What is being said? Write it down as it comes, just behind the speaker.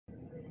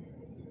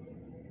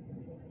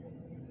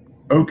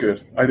Oh,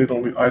 good. I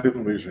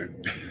didn't lose you.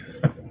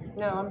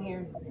 No, I'm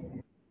here.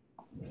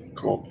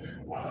 Cool.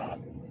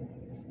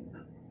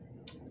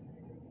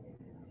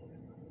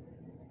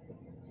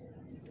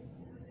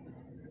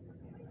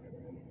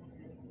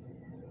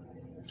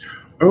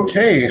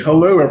 Okay,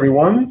 hello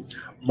everyone.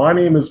 My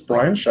name is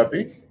Brian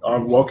Sheffy.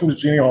 Welcome to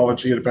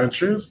Genealogy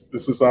Adventures.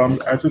 This is,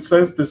 as it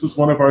says, this is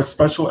one of our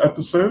special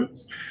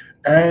episodes.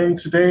 And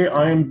today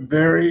I am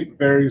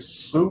very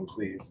so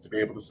pleased to be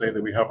able to say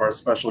that we have our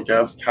special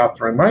guest,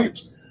 Kathryn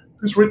Knight,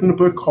 who's written a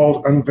book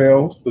called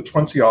Unveiled, the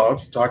 20-odd,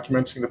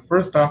 documenting the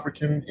first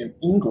African in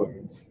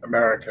England,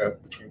 America,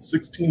 between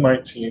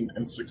 1619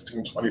 and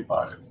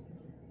 1625.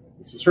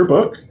 This is her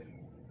book.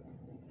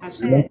 That's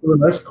Zoom in it. for a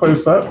nice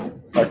close-up.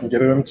 If I can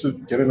get it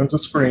into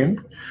screen.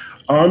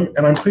 And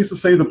I'm pleased to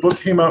say the book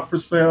came out for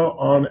sale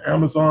on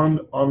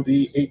Amazon on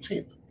the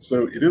 18th,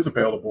 so it is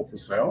available for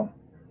sale.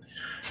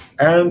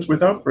 And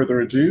without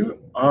further ado,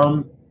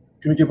 I'm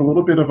going to give a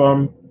little bit of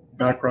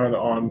background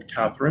on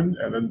Kathryn,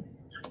 and then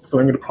so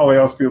I'm going to probably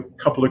ask you a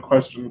couple of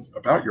questions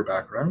about your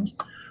background.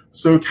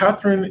 So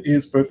Kathryn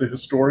is both a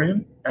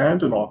historian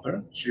and an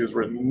author. She has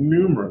written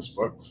numerous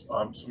books,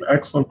 some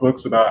excellent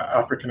books about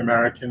African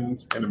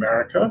Americans in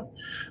America.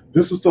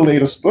 This is the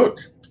latest book,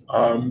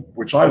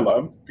 which I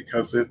love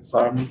because it's,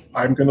 I'm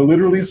going to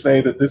literally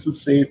say that this has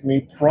saved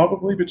me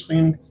probably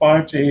between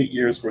 5 to 8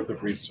 years worth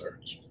of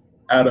research,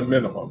 at a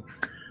minimum.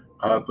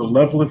 The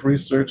level of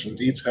research and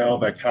detail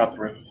that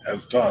Kathryn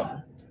has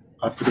done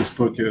for this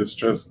book is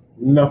just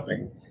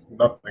nothing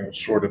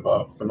short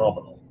of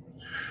phenomenal.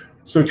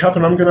 So,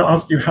 Kathryn, I'm going to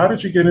ask you, how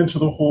did you get into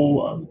the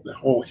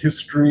whole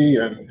history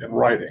and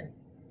writing?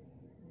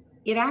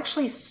 It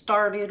actually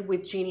started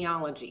with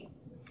genealogy.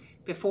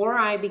 Before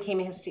I became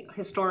a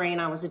historian,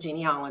 I was a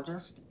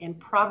genealogist, and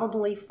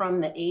probably from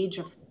the age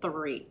of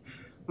 3.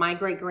 My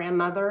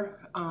great-grandmother,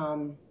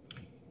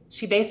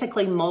 she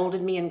basically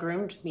molded me and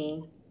groomed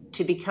me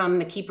to become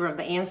the keeper of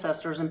the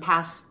ancestors and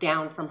pass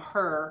down from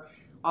her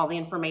all the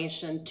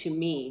information to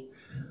me.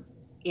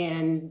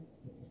 And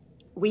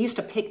we used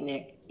to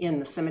picnic in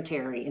the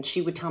cemetery, and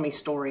she would tell me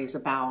stories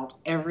about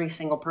every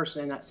single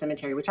person in that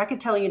cemetery, which I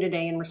could tell you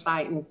today and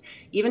recite, and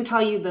even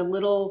tell you the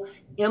little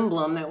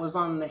emblem that was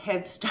on the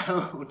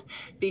headstone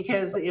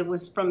because it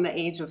was from the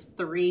age of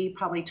 3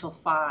 probably till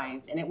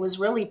 5, and it was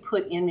really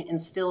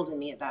instilled in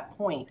me at that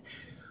point.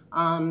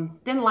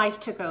 Then life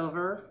took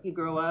over. You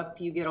grow up,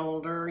 you get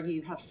older,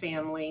 you have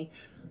family.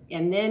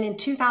 And then in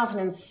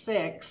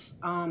 2006,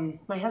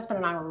 my husband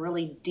and I were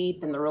really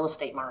deep in the real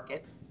estate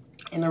market,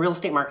 and the real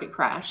estate market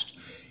crashed.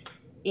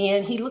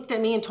 And he looked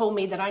at me and told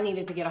me that I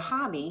needed to get a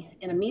hobby.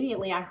 And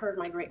immediately I heard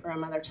my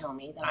great-grandmother tell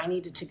me that I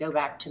needed to go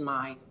back to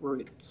my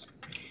roots.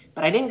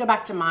 But I didn't go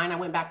back to mine. I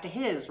went back to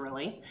his,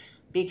 really,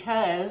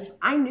 because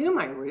I knew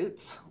my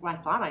roots. Well, I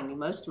thought I knew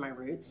most of my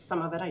roots.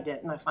 Some of it I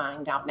didn't, I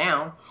find out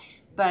now.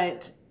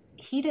 But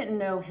he didn't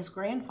know his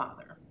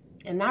grandfather.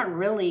 And that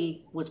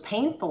really was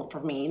painful for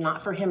me,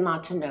 not for him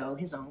not to know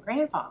his own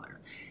grandfather.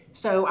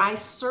 So I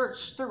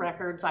searched the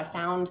records. I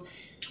found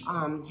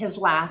his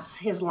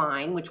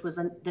line, which was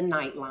the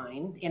Knight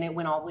line, and it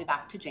went all the way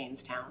back to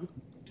Jamestown.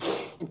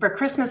 And for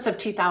Christmas of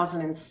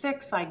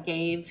 2006, I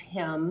gave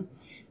him,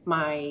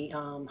 my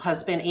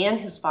husband and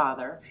his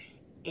father,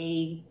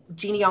 a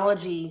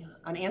genealogy,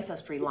 an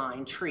ancestry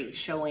line tree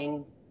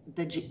showing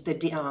the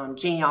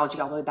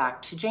genealogy all the way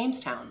back to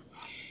Jamestown.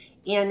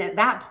 And at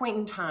that point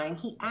in time,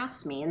 he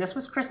asked me, and this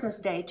was Christmas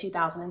Day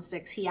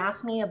 2006, he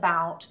asked me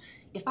about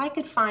if I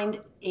could find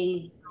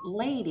a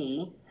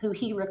lady who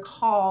he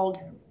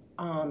recalled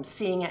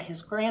seeing at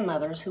his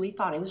grandmother's who he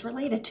thought he was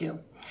related to.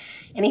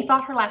 And he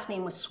thought her last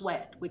name was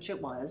Sweat, which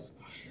it was.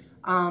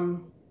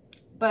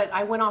 But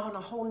I went on a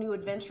whole new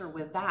adventure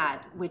with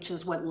that, which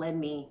is what led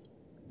me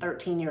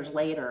 13 years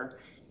later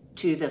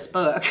to this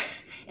book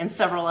and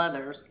several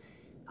others.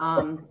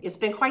 It's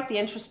been quite the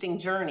interesting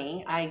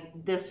journey.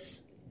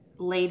 This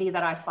lady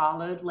that I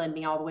followed led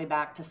me all the way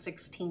back to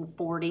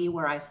 1640,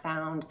 where I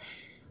found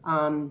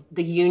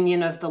the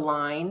union of the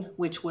line,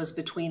 which was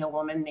between a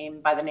woman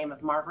named by the name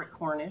of Margaret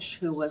Cornish,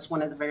 who was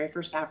one of the very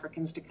first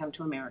Africans to come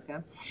to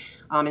America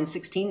in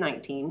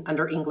 1619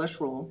 under English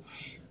rule.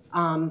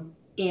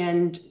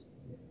 And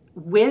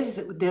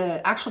with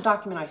the actual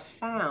document I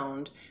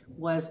found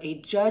was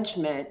a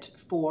judgment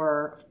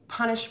for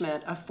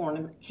punishment of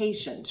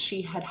fornication.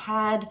 She had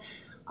had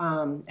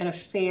an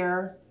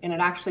affair, and it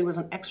actually was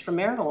an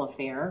extramarital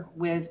affair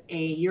with a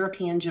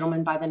European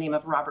gentleman by the name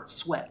of Robert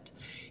Sweat.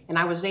 And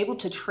I was able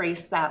to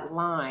trace that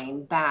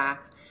line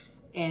back,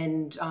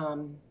 and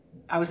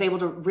I was able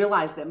to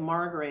realize that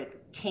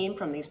Margaret came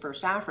from these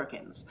first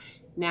Africans.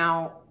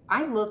 Now,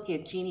 I look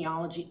at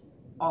genealogy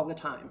all the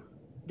time.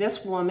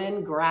 This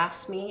woman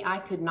grasps me. I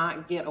could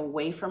not get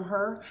away from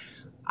her.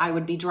 I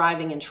would be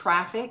driving in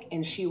traffic,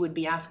 and she would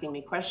be asking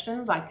me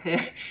questions.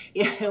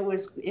 It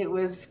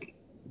was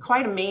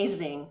quite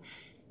amazing.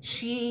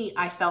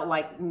 I felt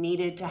like,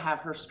 needed to have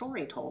her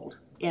story told.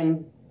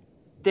 And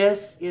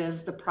this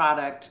is the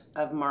product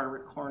of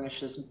Margaret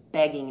Cornish's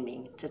begging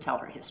me to tell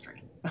her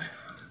history.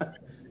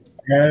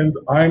 And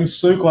I'm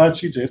so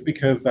glad you did,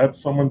 because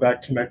that's someone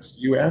that connects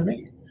you and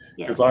me.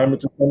 Because Yes. I'm a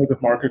descendant of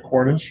Margaret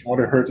Cornish. One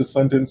of her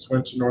descendants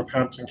went to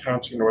Northampton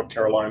County, North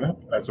Carolina,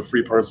 as a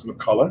free person of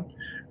color,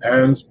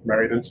 and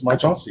married into my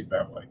Jossie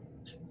family.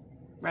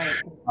 Right.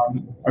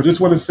 I just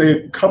want to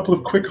say a couple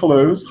of quick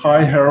hellos.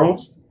 Hi,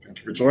 Harold. Thank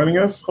you for joining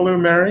us. Hello,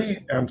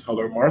 Mary, and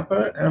hello,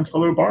 Martha, and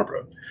hello,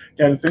 Barbara.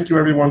 Again, thank you,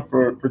 everyone,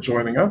 for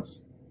joining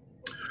us.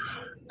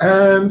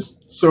 And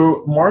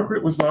so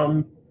Margaret was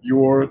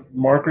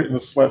Margaret and the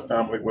Sweat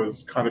family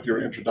was kind of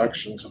your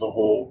introduction to the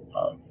whole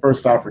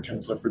first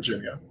Africans of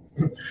Virginia.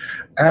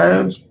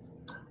 And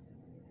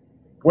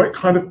what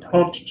kind of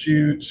prompted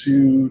you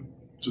to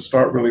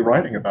start really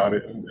writing about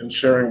it and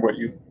sharing what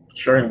you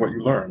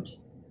learned?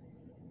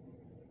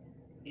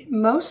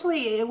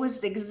 Mostly it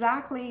was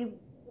exactly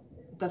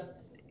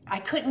I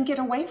couldn't get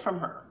away from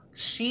her.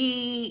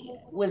 She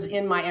was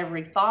in my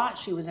every thought.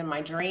 She was in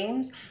my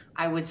dreams.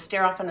 I would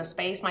stare off into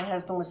space. My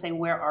husband would say,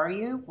 "Where are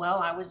you?" Well,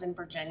 I was in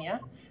Virginia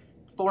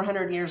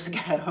 400 years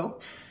ago.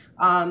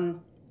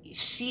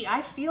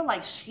 I feel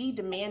like she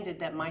demanded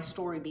that my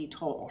story be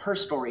told, her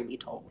story be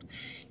told.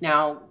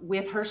 Now,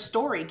 with her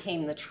story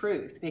came the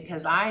truth,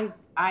 because I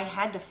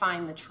had to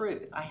find the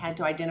truth. I had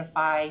to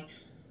identify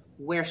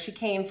where she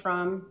came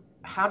from,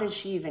 how did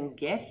she even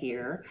get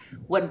here,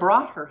 what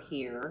brought her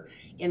here,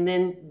 and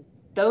then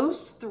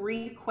those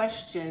three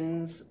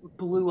questions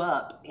blew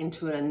up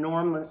into an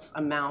enormous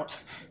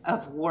amount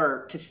of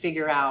work to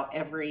figure out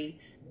every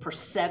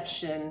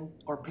perception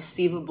or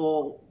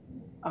perceivable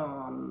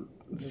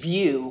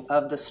view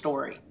of the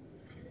story.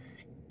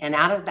 And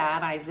out of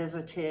that, I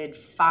visited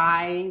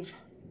 5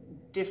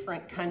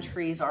 different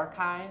countries'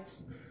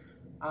 archives.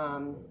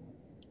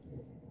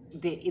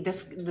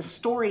 The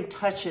story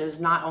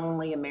touches not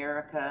only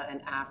America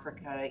and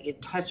Africa,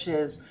 it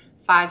touches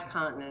 5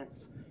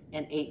 continents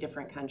and 8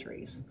 different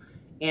countries.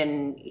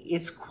 And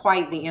it's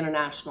quite the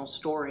international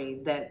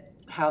story, that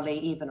how they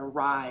even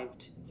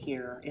arrived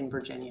here in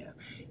Virginia.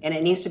 And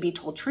it needs to be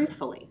told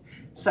truthfully.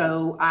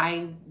 So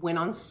I went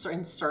in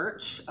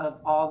search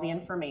of all the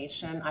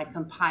information. I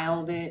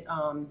compiled it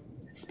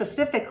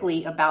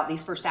specifically about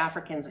these first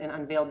Africans in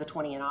Unveiled, the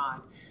 20 and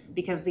Odd,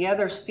 because the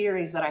other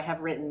series that I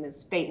have written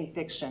is Fate and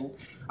Fiction,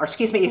 or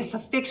excuse me, it's a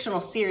fictional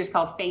series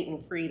called Fate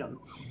and Freedom.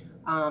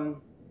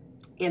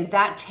 And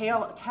that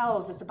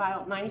tells, it's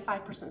about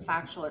 95%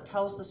 factual. It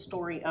tells the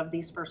story of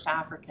these first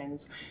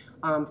Africans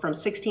from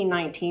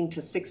 1619 to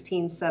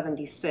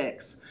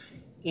 1676.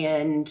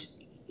 And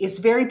it's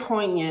very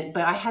poignant,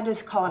 but I had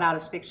to call it out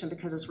as fiction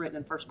because it's written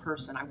in first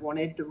person. I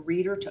wanted the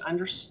reader to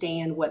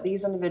understand what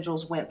these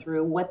individuals went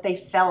through, what they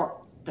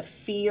felt, the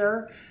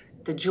fear,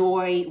 the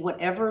joy,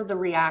 whatever the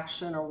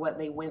reaction or what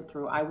they went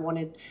through. I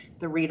wanted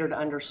the reader to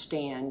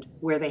understand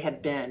where they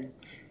had been.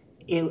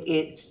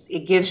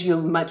 It gives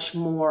you much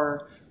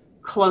more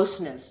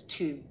closeness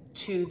to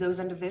those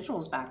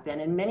individuals back then,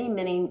 and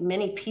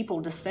many people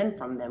descend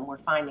from them, we're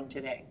finding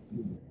today.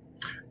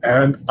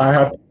 And I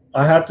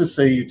have to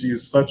say, you do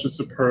such a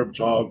superb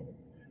job.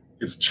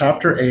 It's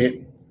chapter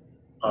 8.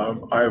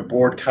 I have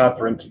bored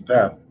Kathryn to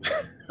death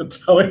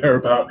telling her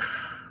about.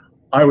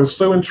 I was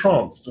so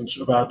entranced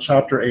about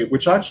chapter 8,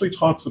 which actually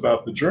talks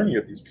about the journey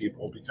of these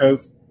people,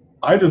 because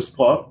I just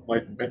thought,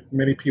 like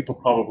many people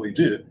probably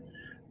did,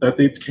 that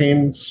they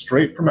came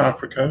straight from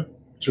Africa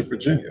to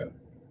Virginia.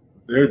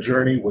 Their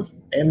journey was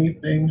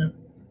anything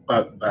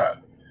but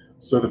that.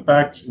 So the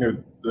fact,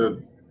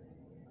 the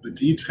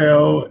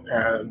detail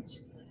and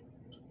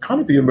kind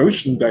of the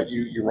emotion that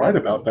you write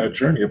about that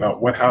journey,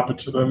 about what happened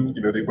to them.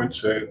 They went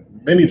to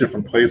many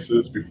different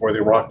places before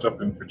they rocked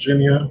up in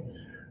Virginia,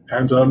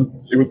 and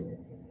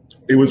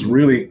it was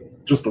really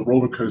just a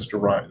roller coaster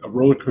ride.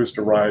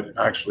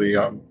 Actually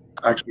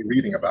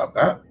reading about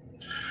that.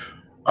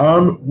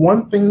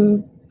 One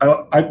thing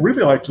I'd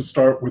really like to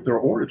start with their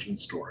origin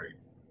story.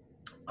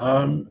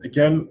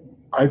 Again,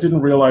 I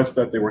didn't realize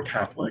that they were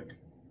Catholic.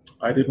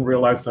 I didn't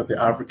realize that the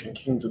African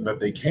kingdom that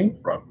they came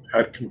from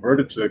had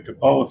converted to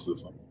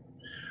Catholicism.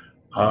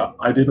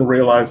 I didn't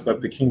realize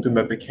that the kingdom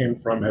that they came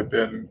from had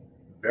been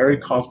very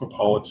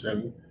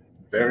cosmopolitan,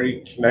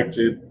 very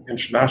connected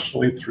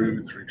internationally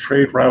through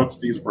trade routes.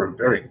 These were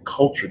very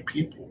cultured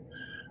people.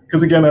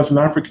 Because again, as an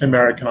African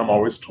American, I'm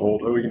always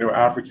told,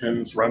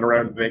 Africans run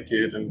around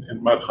naked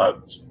in mud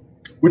huts,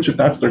 which if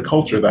that's their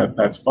culture,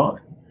 that's fine.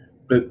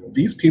 But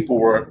these people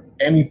were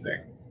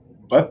anything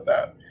but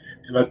that.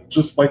 And I'd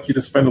just like you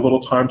to spend a little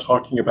time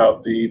talking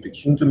about the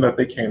kingdom that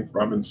they came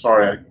from. And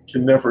sorry, I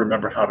can never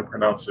remember how to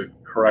pronounce it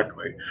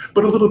correctly,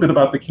 but a little bit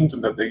about the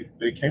kingdom that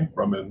they came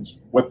from and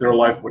what their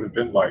life would have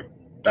been like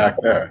back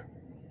there.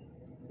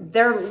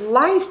 Their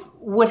life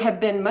would have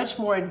been much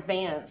more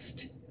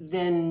advanced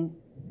than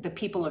the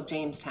people of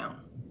Jamestown.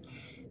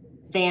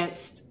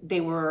 Advanced,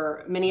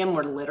 many of them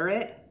were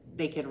literate.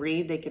 They could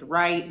read, they could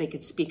write, they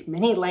could speak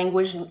many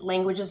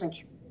languages,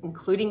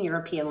 including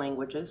European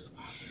languages.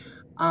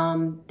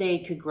 They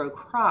could grow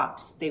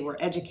crops. They were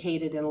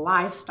educated in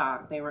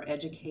livestock. They were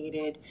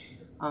educated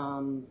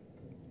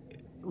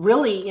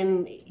really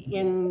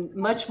in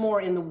much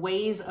more in the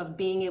ways of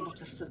being able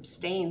to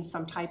sustain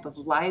some type of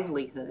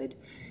livelihood,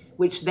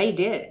 which they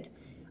did.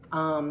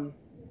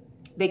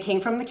 They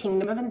came from the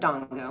kingdom of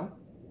Ndongo,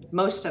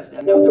 most of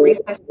them. Now, the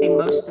reason I say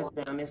most of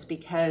them is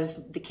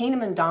because the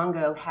kingdom of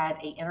Ndongo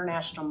had an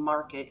international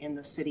market in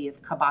the city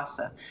of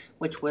Kabasa,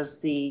 which was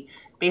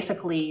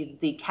basically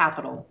the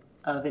capital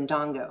of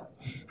Ndongo.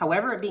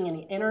 However, it being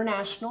an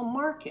international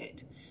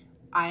market,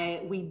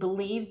 we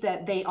believe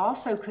that they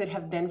also could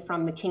have been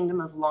from the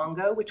kingdom of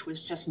Longo, which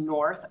was just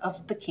north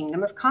of the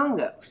kingdom of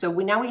Congo. So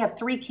now we have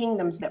three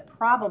kingdoms that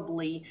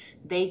probably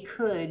they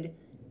could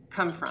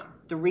come from.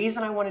 The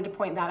reason I wanted to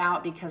point that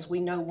out, because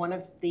we know one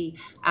of the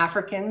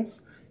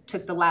Africans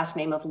took the last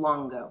name of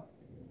Longo.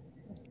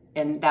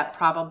 And that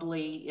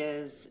probably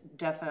is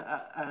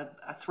a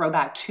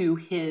throwback to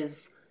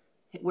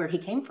where he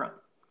came from.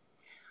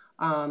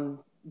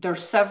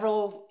 There's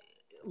several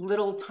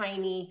little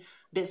tiny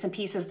bits and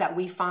pieces that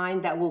we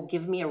find that will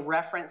give me a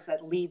reference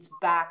that leads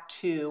back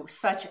to,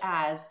 such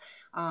as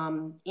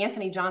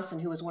Anthony Johnson,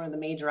 who was one of the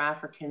major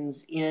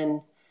Africans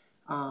in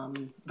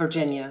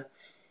Virginia.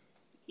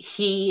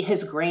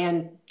 His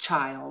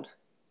grandchild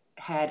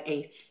had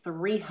a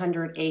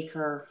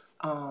 300-acre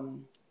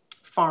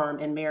farm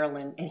in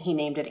Maryland, and he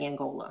named it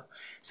Angola.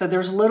 So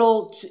there's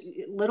little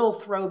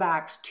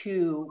throwbacks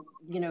to,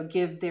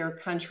 give their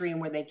country and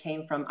where they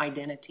came from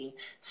identity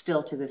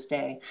still to this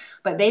day.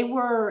 But they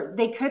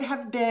could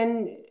have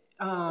been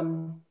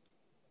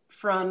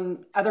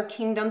from other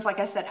kingdoms, like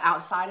I said,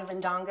 outside of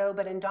Ndongo,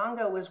 but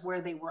Ndongo was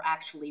where they were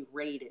actually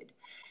raided.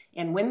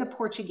 And when the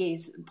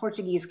Portuguese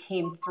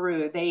came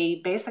through,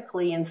 they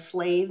basically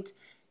enslaved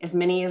as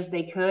many as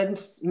they could.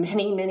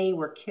 Many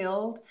were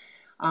killed.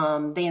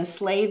 They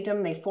enslaved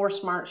them. They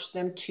force marched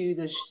them to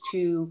the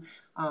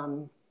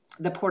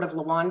port of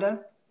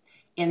Luanda,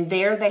 and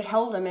there they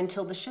held them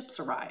until the ships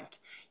arrived.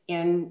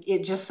 And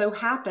it just so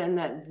happened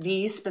that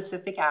these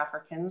specific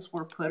Africans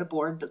were put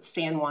aboard the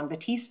San Juan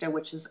Batista,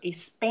 which is a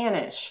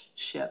Spanish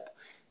ship,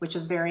 which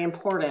is very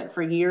important.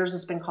 For years,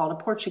 it's been called a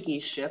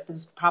Portuguese ship,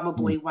 is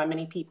probably why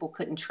many people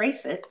couldn't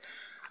trace it.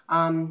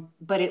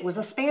 But it was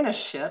a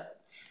Spanish ship.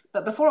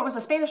 But before it was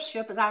a Spanish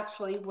ship, it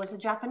actually was a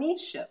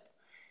Japanese ship.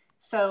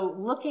 So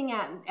looking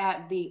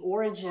at the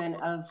origin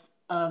of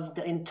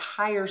the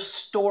entire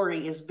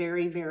story is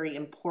very, very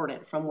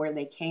important, from where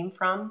they came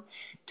from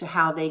to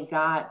how they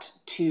got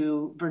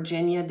to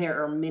Virginia.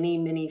 There are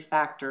many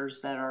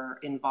factors that are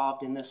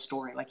involved in this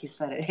story. Like you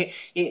said,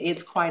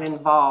 it's quite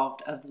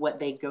involved of what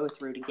they go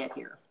through to get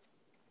here.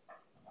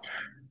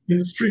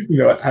 It's true,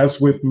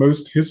 as with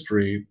most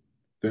history,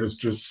 there's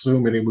just so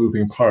many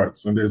moving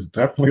parts, and there's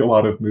definitely a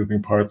lot of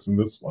moving parts in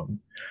this one.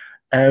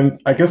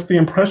 And I guess the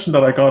impression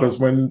that I got is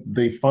when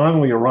they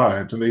finally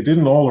arrived, and they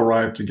didn't all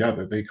arrive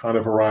together, they kind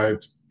of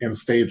arrived in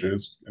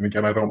stages. And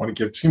again, I don't want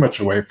to give too much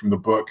away from the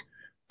book,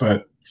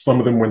 but some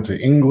of them went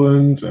to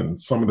England and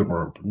some of them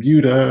were in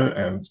Bermuda.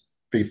 And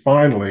they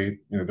finally,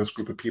 this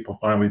group of people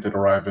finally did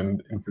arrive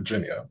in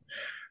Virginia.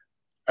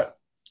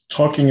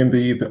 Talking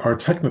in our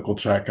technical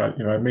chat,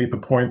 I made the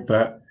point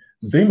that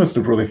they must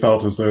have really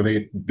felt as though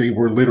they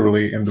were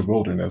literally in the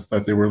wilderness,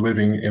 that they were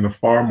living in a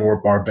far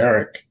more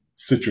barbaric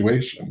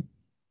situation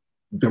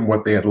than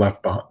what they had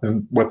left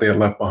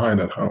behind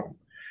at home.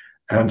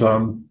 And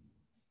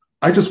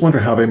I just wonder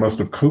how they must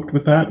have coped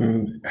with that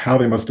and how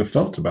they must have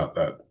felt about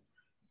that.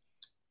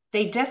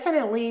 They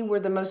definitely were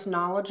the most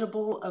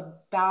knowledgeable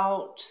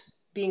about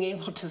being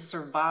able to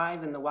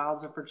survive in the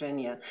wilds of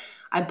Virginia.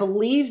 I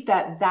believe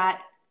that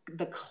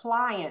the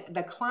climate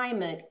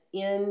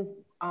in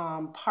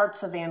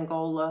parts of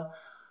Angola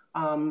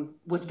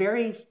was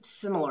very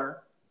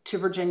similar to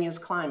Virginia's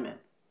climate.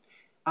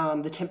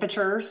 The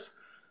temperatures,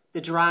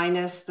 the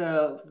dryness,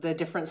 the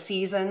different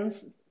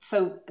seasons.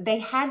 So they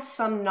had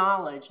some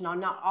knowledge. Now,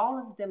 not all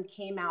of them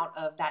came out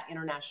of that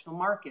international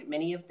market.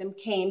 Many of them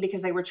came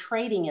because they were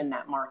trading in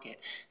that market.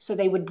 So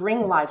they would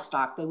bring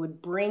livestock, they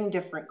would bring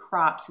different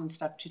crops and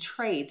stuff to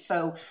trade.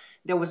 So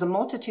there was a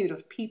multitude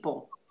of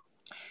people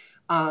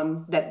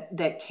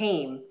that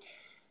came.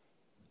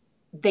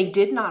 They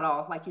did not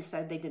all, like you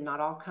said, they did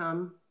not all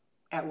come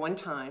at one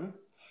time.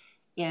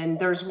 And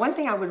there's one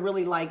thing I would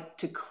really like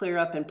to clear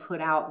up and put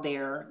out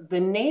there.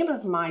 The name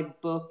of my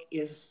book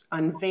is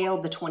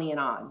Unveiled, the 20 and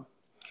Odd.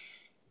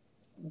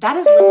 That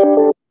is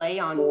really a play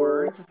on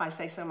words, if I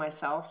say so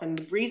myself. And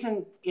the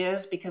reason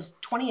is because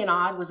 20 and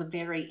Odd was a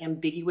very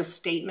ambiguous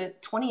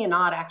statement. 20 and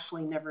Odd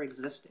actually never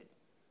existed.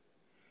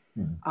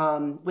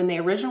 When they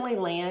originally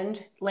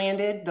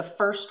landed, the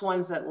first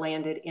ones that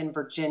landed in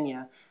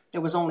Virginia,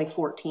 there was only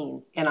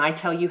 14. And I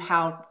tell you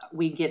how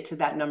we get to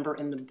that number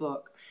in the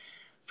book.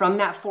 From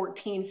that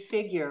 14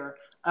 figure,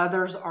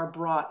 others are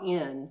brought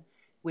in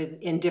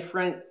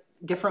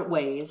different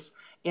ways,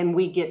 and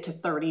we get to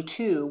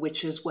 32,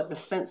 which is what the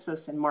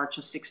census in March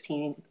of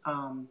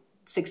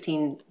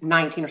 1619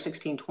 or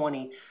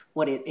 1620,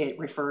 what it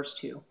refers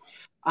to.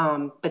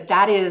 But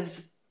that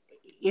is,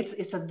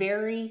 it's a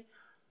very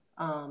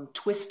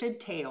twisted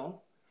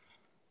tale,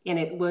 and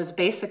it was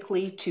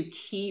basically to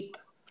keep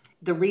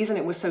the reason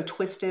it was so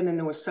twisted and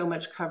there was so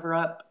much cover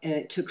up and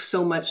it took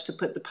so much to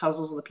put the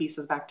puzzles of the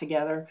pieces back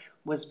together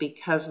was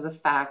because of the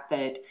fact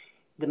that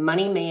the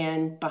money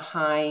man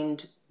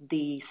behind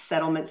the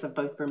settlements of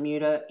both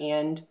Bermuda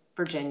and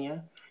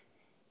Virginia,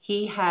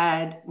 he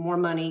had more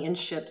money in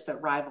ships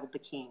that rivaled the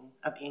King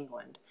of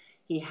England.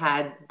 He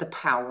had the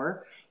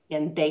power,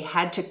 and they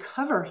had to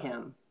cover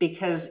him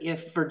because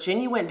if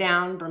Virginia went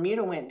down,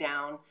 Bermuda went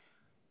down,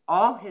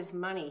 all his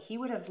money, he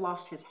would have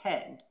lost his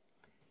head,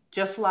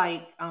 just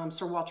like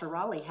Sir Walter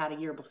Raleigh had a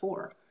year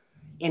before.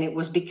 And it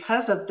was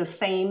because of the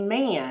same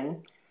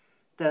man,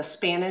 the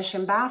Spanish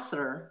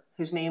ambassador,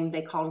 whose name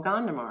they called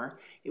Gondomar.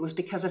 It was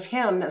because of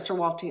him that Sir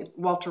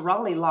Walter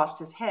Raleigh lost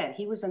his head.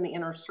 He was in the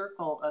inner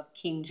circle of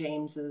King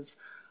James's,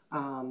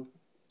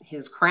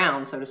 his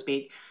crown, so to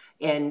speak.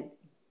 And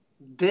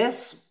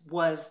this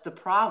was the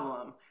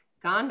problem.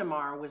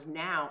 Gondomar was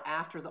now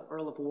after the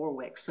Earl of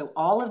Warwick. So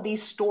all of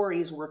these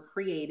stories were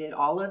created.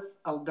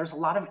 There's a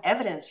lot of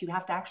evidence you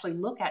have to actually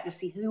look at to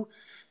see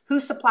who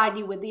supplied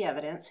you with the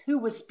evidence, who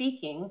was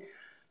speaking,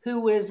 who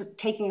was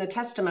taking the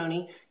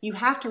testimony. You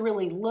have to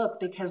really look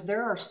because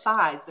there are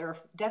sides, there are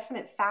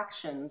definite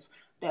factions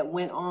that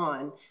went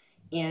on,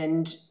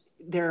 and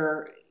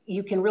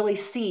you can really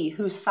see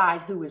whose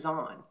side who is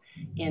on.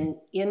 And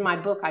in my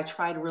book, I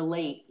try to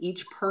relate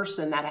each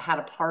person that had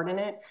a part in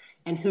it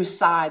and whose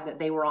side that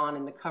they were on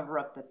in the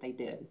cover-up that they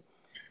did.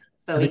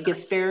 So it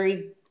gets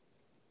very,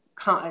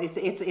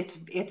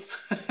 it's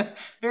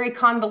very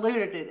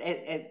convoluted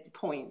at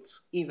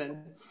points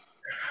even.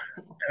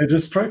 It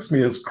just strikes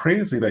me as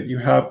crazy that you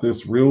have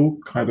this real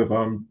kind of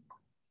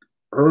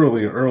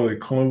early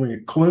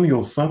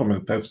colonial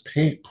settlement that's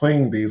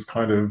playing these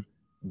kind of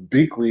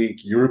big league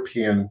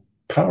European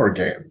power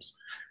games.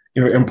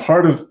 And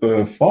part of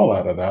the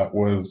fallout of that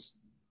was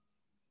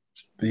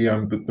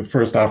the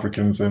first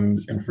Africans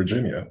in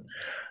Virginia.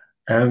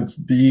 And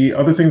the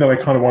other thing that I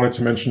kind of wanted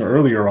to mention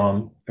earlier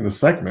on in the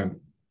segment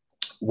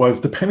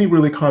was the penny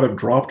really kind of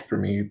dropped for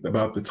me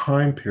about the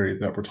time period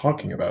that we're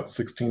talking about,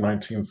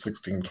 1619,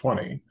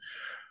 1620.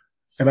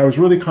 And I was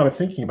really kind of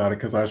thinking about it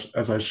because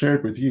as I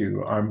shared with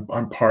you,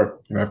 I'm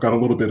part, I've got a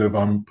little bit of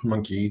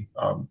Pamunkey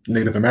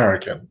Native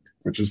American,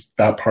 which is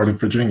that part of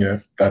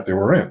Virginia that they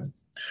were in.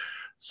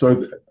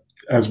 So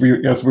as we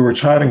were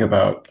chatting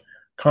about,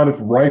 kind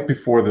of right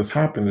before this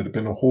happened, there had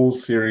been a whole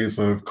series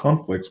of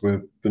conflicts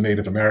with the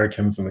Native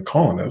Americans and the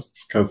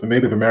colonists, because the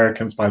Native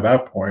Americans by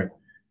that point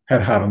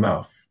had had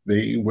enough.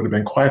 They would have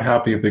been quite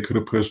happy if they could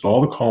have pushed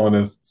all the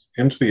colonists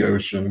into the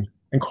ocean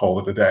and call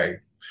it a day,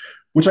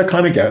 which I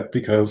kind of get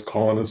because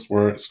colonists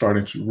were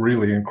starting to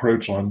really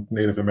encroach on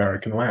Native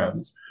American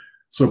lands.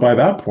 So by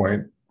that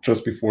point,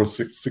 just before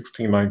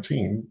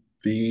 1619,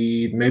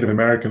 the Native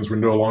Americans were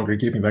no longer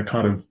giving that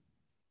kind of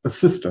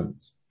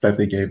assistance that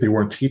they gave. They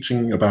weren't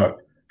teaching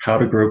about how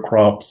to grow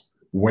crops,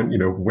 when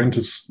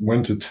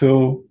to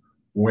till,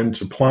 when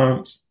to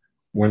plant,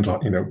 when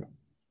to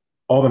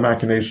all the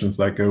machinations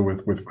that go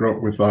with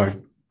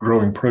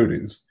growing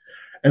produce,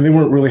 and they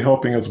weren't really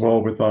helping as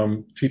well with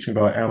teaching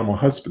about animal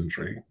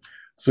husbandry.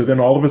 So then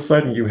all of a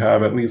sudden you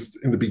have, at least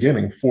in the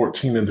beginning,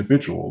 14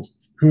 individuals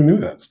who knew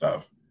that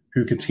stuff,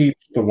 who could teach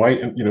the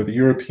white and the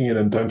European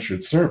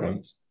indentured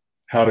servants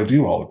how to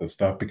do all of this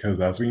stuff,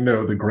 because as we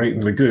know, the great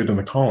and the good in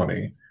the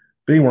colony,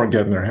 they weren't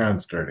getting their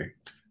hands dirty.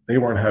 They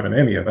weren't having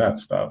any of that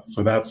stuff.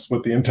 So that's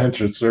what the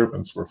indentured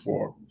servants were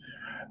for.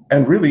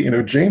 And really,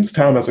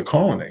 Jamestown as a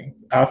colony,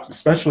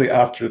 especially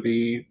after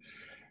the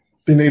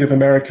Native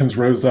Americans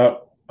rose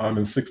up in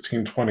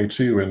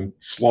 1622 and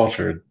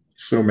slaughtered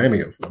so many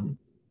of them,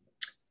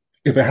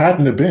 if it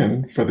hadn't have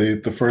been for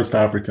the first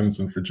Africans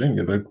in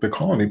Virginia, the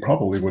colony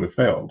probably would have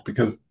failed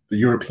because the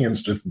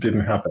Europeans just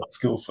didn't have that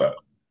skill set.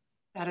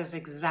 That is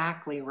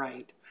exactly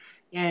right.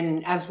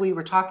 And as we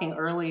were talking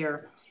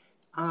earlier,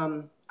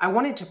 I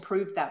wanted to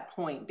prove that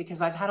point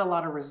because I've had a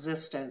lot of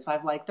resistance.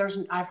 I've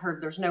heard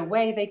there's no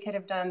way they could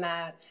have done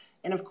that.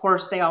 And of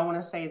course, they all want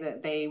to say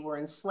that they were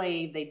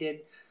enslaved. They did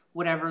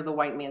whatever the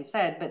white man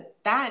said. But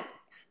that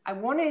I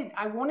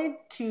wanted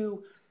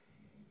to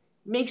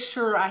make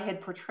sure I had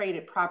portrayed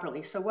it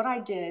properly. So what I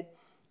did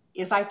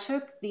is I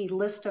took the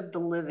list of the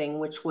living,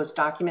 which was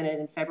documented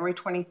in February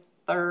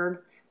 23rd,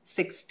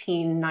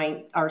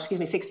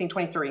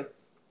 1623.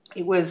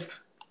 It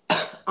was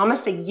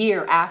almost a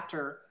year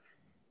after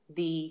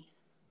the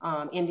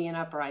Indian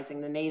uprising,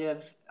 the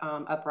Native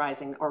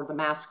uprising, or the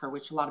massacre,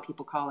 which a lot of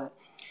people call it.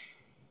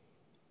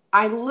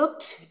 I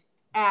looked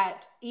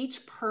at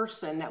each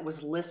person that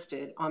was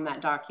listed on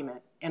that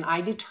document, and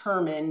I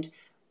determined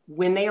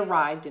when they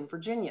arrived in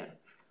Virginia.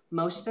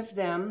 Most of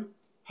them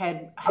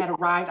had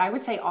arrived, I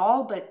would say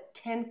all but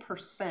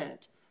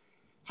 10%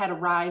 had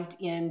arrived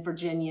in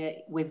Virginia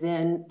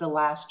within the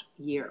last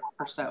year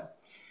or so.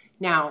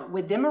 Now,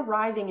 with them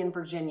arriving in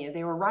Virginia,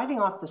 they were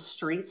arriving off the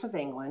streets of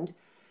England.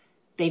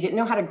 They didn't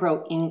know how to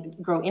grow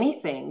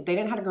anything. They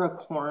didn't know how to grow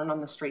corn on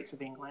the streets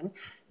of England.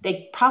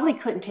 They probably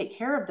couldn't take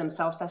care of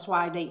themselves. That's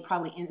why they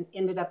probably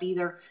ended up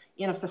either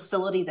in a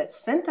facility that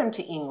sent them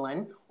to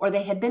England, or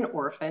they had been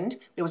orphaned.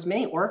 There was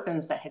many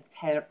orphans that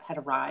had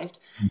arrived.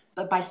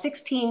 But by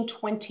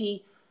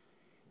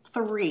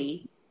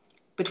 1623,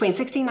 between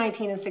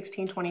 1619 and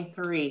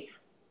 1623,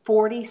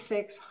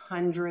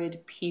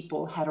 4,600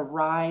 people had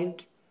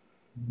arrived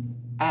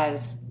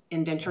as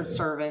indentured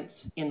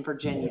servants in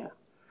Virginia.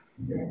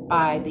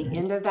 By the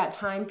end of that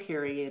time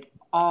period,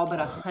 all but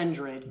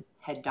 100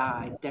 had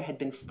died. There had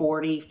been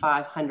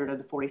 4,500 of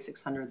the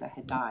 4,600 that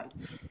had died.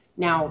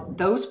 Now,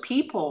 those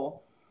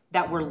people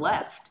that were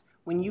left,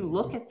 when you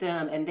look at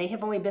them, and they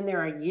have only been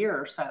there a year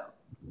or so,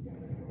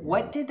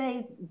 what did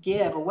they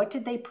give, or what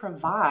did they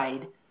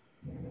provide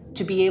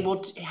to be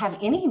able to have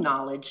any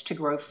knowledge to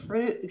grow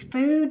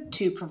food,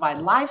 to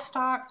provide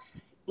livestock,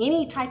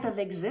 any type of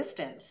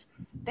existence?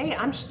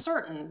 I'm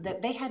certain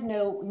that they had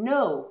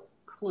no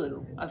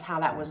clue of how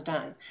that was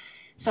done.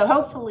 So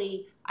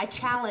hopefully I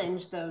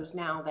challenge those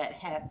now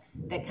that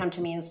come to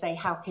me and say,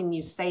 how can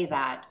you say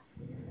that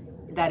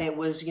it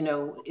was,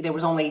 there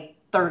was only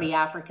 30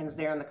 Africans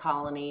there in the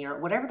colony, or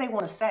whatever they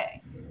want to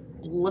say.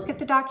 Look at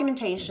the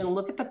documentation,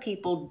 look at the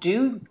people,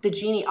 do the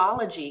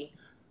genealogy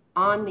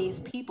on these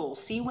people,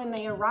 see when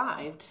they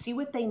arrived, see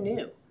what they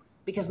knew,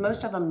 because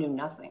most of them knew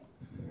nothing.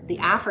 The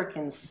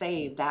Africans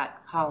saved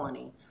that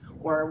colony,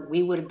 or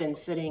we would have been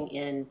sitting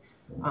in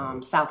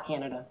South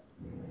Canada.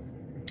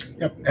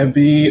 Yep. And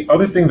the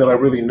other thing that I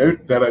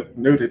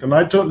noted, and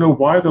I don't know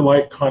why the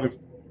light kind of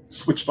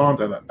switched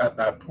on at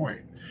that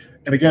point.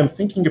 And again,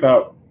 thinking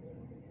about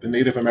the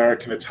Native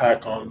American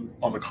attack on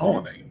the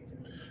colony,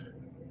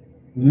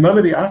 none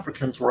of the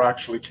Africans were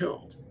actually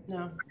killed. No.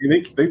 I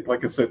mean, they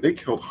like I said, they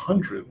killed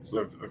hundreds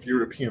of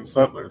European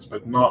settlers,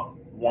 but not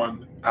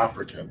one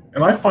African.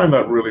 And I find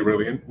that really,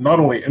 really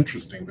not only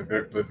interesting, but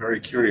very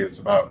curious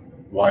about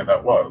why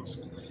that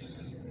was.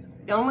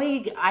 The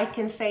only I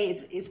can say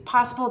it's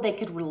possible they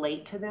could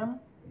relate to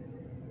them.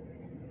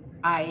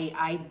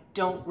 I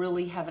don't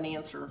really have an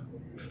answer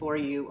for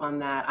you on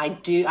that.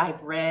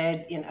 I've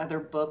read in other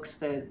books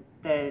that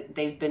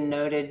they've been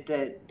noted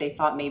that they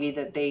thought maybe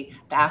that the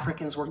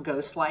Africans were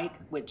ghost-like,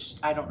 which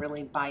I don't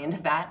really buy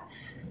into that.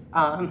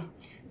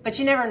 But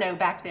you never know.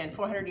 Back then,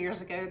 400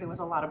 years ago, there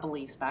was a lot of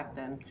beliefs back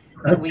then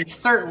that we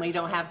certainly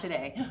don't have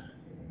today.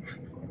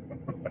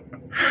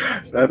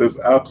 That is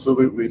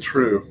absolutely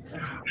true.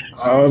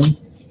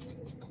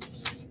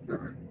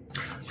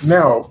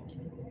 Now,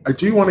 I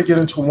do want to get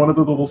into one of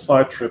the little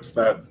side trips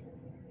that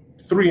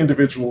 3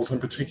 individuals in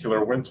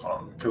particular went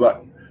on,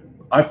 because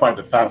I find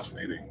it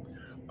fascinating.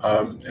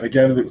 And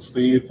again, it was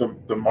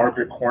the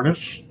Margaret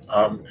Cornish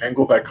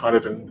angle that kind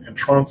of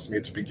entranced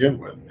me to begin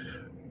with.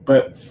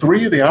 But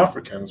 3 of the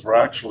Africans were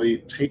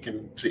actually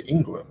taken to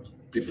England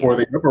before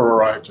they ever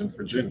arrived in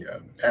Virginia.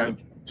 And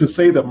to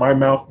say that my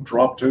mouth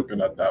dropped open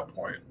at that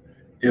point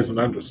is an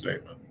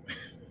understatement.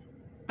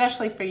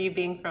 Especially for you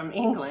being from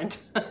England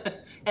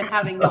and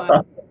having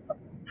gone.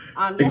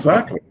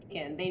 Exactly.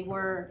 Yes, they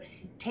were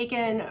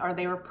taken, or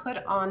they were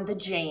put on the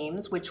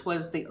James, which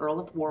was the Earl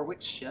of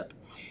Warwick's ship,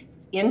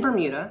 in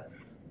Bermuda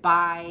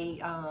by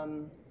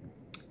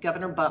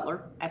Governor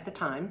Butler at the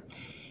time.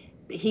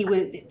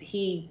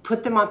 He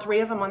put them on,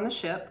 3 of them on the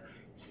ship,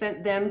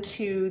 sent them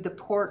to the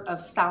port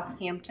of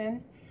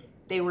Southampton.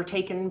 They were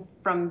taken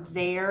from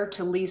there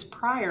to Lee's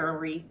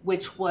Priory,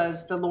 which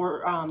was the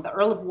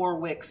Earl of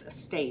Warwick's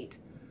estate.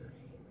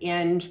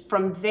 And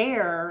from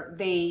there,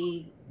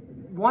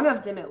 one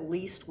of them, at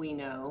least we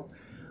know,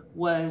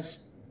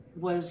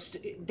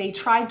 they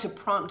tried to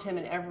prompt him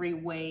in every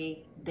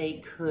way they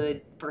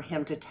could for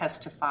him to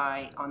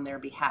testify on their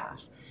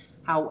behalf.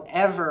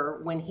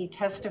 However, when he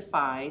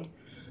testified,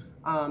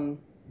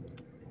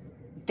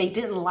 they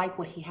didn't like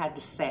what he had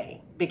to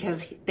say,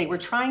 because they were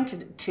trying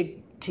to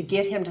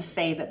get him to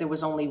say that there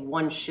was only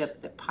one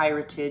ship that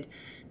pirated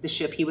the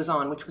ship he was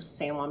on, which was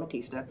San Juan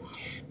Bautista.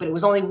 But it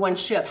was only one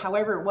ship.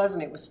 However, it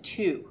wasn't. It was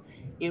 2.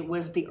 It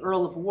was the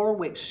Earl of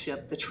Warwick's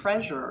ship, the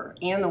Treasurer,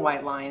 and the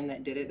White Lion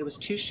that did it. There was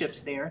 2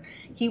 ships there.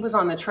 He was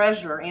on the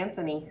Treasurer,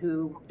 Anthony,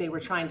 who they were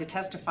trying to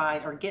testify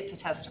or get to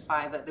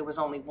testify that there was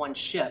only one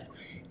ship.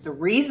 The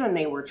reason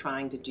they were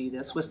trying to do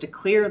this was to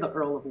clear the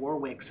Earl of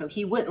Warwick so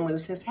he wouldn't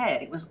lose his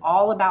head. It was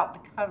all about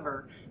the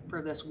cover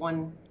for this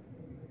one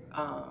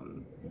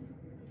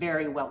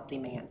very wealthy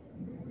man.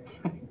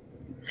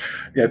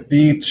 Yeah,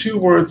 the 2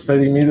 words that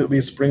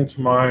immediately spring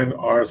to mind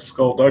are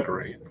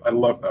skullduggery. I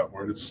love that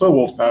word. It's so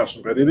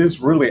old-fashioned, but it is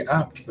really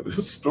apt for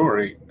this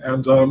story.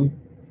 And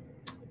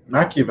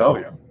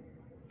Machiavellian,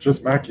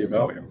 just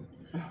Machiavellian.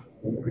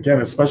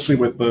 Again, especially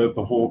with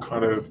the whole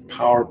kind of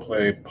power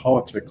play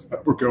politics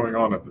that were going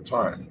on at the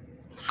time.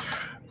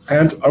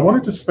 And I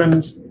wanted to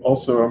spend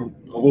also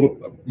a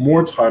little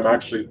more time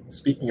actually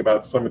speaking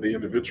about some of the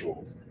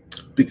individuals,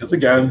 because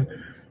again,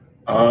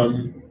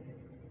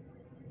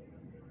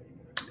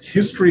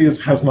 history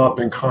has not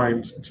been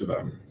kind to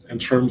them in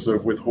terms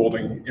of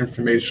withholding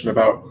information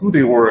about who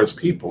they were as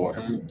people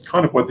and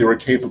kind of what they were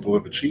capable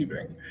of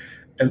achieving.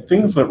 And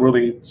things that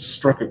really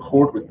struck a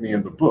chord with me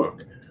in the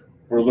book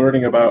were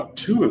learning about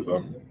two of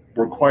them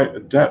were quite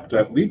adept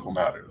at legal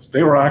matters.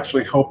 They were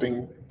actually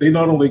helping, they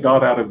not only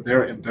got out of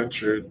their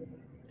indentured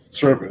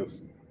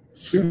service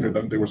sooner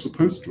than they were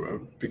supposed to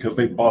have because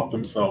they bought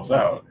themselves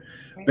out.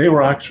 They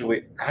were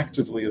actually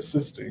actively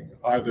assisting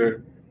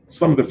either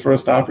some of the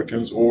first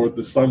Africans or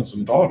the sons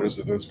and daughters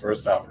of those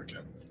first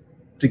Africans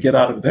to get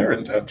out of their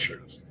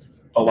indentures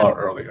a lot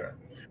earlier.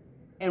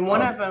 And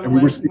one of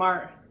them was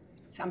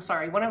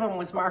one of them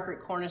was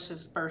Margaret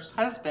Cornish's first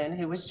husband,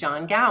 who was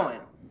John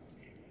Gowan.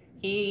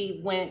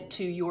 He went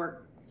to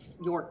York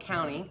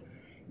County,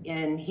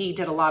 and he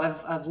did a lot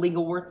of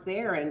legal work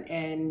there.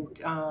 And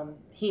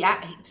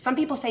some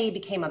people say he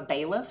became a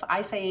bailiff.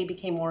 I say he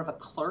became more of a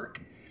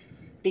clerk,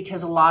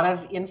 because a lot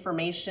of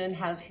information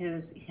has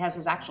his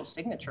actual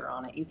signature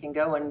on it. You can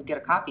go and get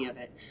a copy of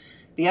it.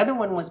 The other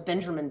one was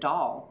Benjamin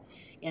Dahl,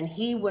 and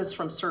he was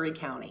from Surrey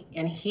County,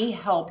 and he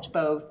helped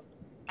both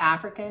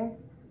African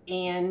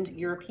and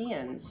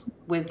Europeans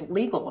with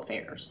legal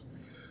affairs.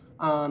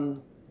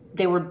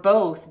 They were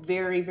both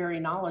very, very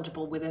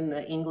knowledgeable within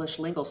the English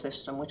legal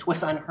system, which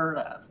was unheard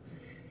of.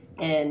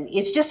 And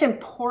it's just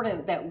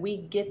important that we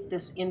get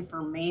this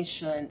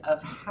information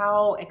of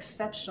how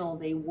exceptional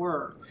they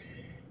were,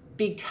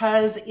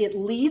 because it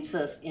leads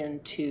us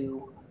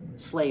into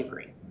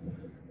slavery.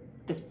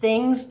 The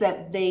things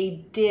that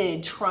they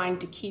did trying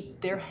to keep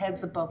their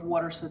heads above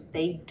water so that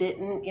they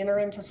didn't enter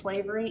into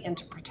slavery and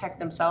to protect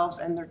themselves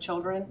and their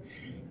children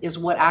is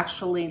what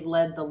actually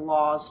led the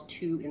laws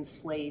to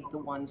enslave the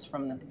ones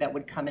that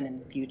would come in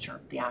the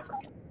future, the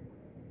African.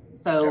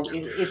 So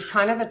it's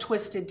kind of a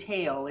twisted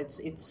tale.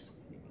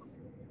 It's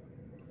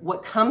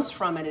what comes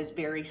from it is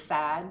very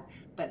sad,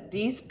 but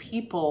these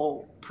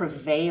people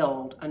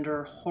prevailed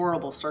under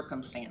horrible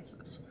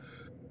circumstances,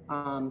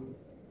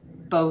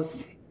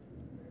 both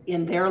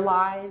in their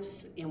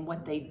lives, in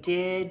what they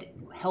did,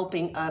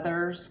 helping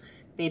others.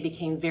 They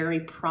became very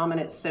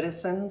prominent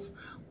citizens.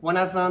 One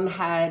of them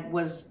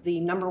was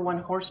the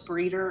 #1 horse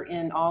breeder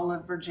in all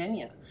of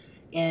Virginia,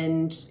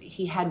 and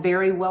he had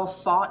very well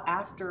sought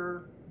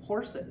after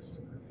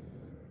horses.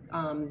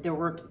 There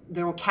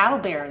were cattle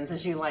barons,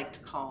 as you like to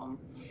call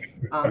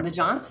them, the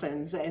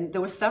Johnsons, and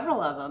there were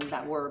several of them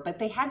that were, but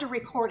they had to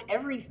record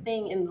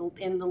everything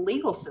in the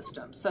legal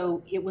system.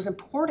 So it was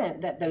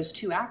important that those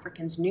two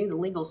Africans knew the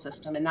legal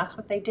system, and that's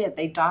what they did.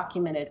 They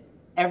documented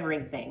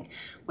everything,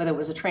 whether it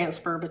was a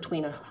transfer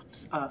between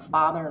a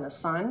father and a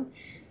son,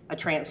 a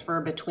transfer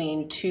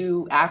between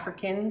two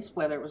Africans,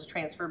 whether it was a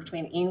transfer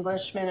between an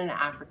Englishman and an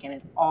African.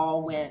 It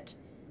all went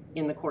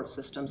in the court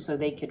system so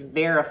they could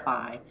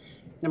verify,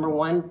 number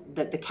one,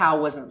 that the cow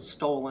wasn't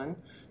stolen,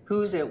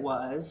 whose it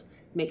was,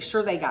 make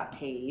sure they got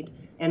paid.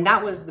 And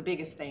that was the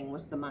biggest thing,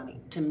 was the money,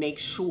 to make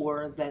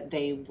sure that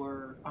they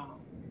were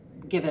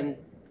given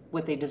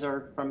what they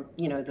deserved from,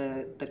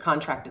 the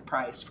contracted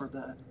price for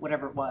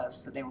whatever it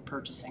was that they were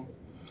purchasing.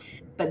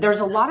 But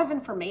there's a lot of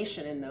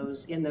information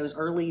in those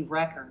early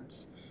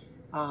records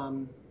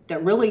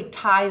that really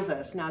ties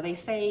us. Now they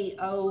say,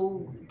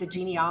 the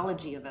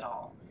genealogy of it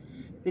all.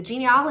 The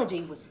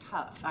genealogy was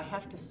tough, I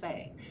have to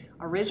say.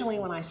 Originally,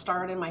 when I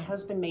started, my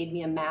husband made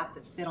me a map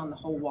that fit on the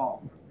whole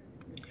wall.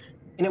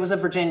 And it was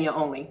of Virginia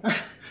only.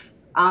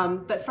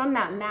 But from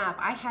that map,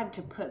 I had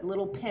to put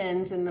little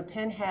pins. In the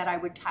pin head, I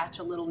would attach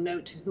a little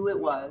note to who it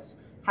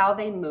was, how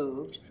they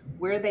moved,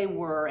 where they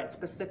were at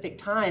specific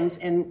times.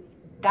 And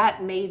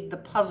that made the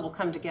puzzle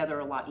come together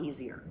a lot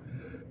easier.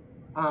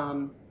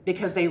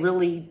 Because they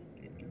really,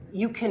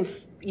 you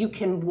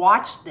can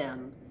watch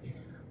them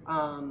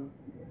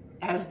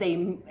as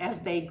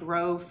they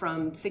grow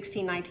from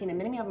 1619, and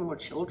many of them were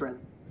children,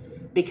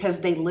 because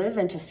they live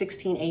into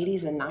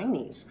 1680s and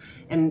 90s.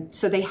 And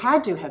so they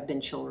had to have been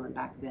children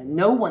back then.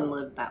 No one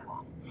lived that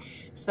long.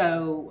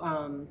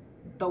 So,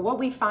 but what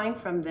we find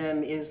from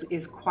them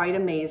is quite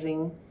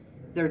amazing,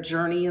 their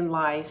journey in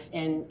life,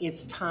 and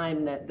it's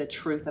time that the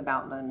truth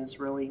about them is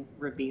really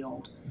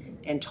revealed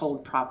and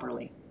told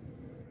properly.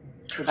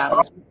 So that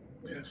was...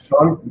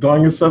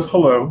 Donya says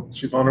hello.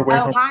 She's on her way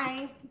home.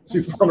 Hi.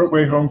 She's on her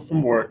way home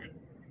from work.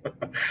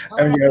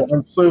 And yeah,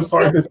 I'm so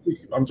sorry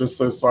I'm just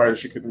so sorry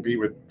she couldn't be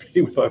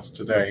with us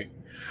today.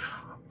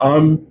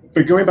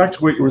 But going back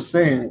to what you were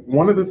saying,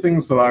 one of the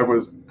things that I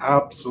was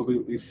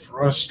absolutely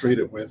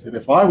frustrated with, and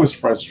if I was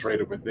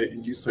frustrated with it,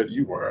 and you said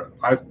you were,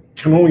 I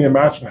can only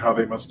imagine how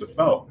they must have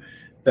felt,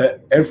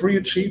 that every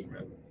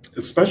achievement,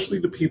 especially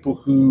the people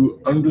who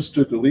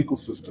understood the legal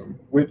system,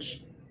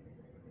 which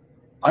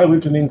I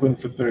lived in England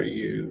for 30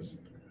 years.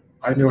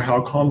 I know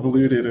how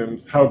convoluted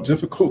and how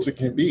difficult it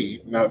can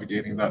be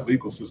navigating that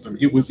legal system.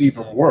 It was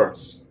even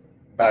worse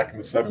back in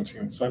the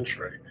 17th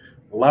century.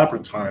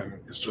 Labyrinthine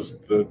is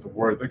just the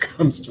word that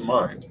comes to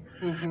mind.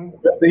 Mm-hmm.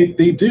 But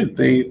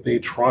they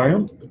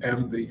triumphed,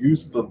 and they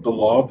used the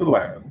law of the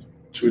land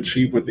to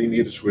achieve what they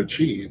needed to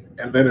achieve.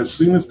 And then as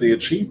soon as they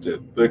achieved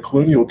it, the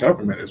colonial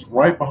government is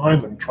right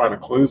behind them trying to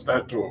close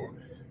that door,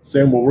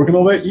 saying, well, we're going to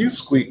let you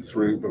squeak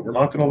through, but we're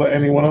not going to let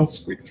anyone else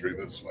squeak through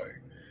this way.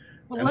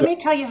 Well, let me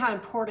tell you how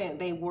important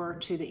they were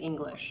to the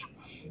English.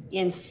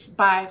 When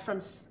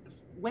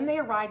they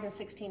arrived in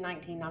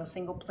 1619, not a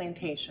single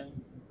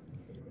plantation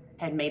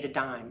had made a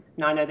dime.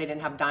 Now, I know they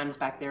didn't have dimes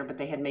back there, but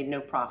they had made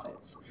no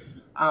profits.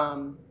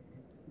 By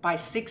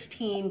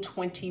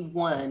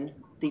 1621,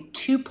 the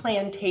two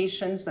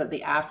plantations that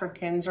the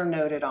Africans are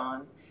noted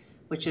on,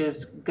 which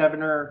is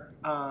Governor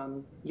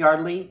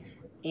Yardley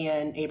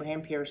and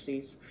Abraham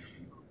Piercy's,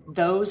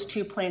 those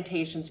two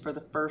plantations for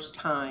the first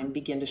time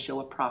begin to show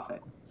a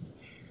profit.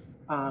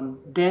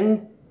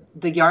 Then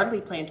the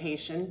Yardley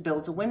plantation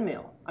builds a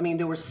windmill. I mean,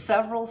 there were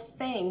several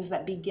things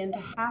that began to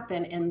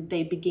happen and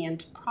they began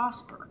to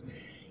prosper.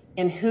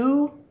 And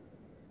who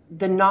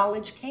the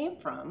knowledge came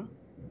from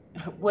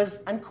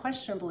was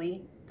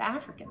unquestionably the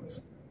Africans.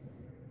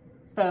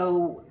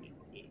 So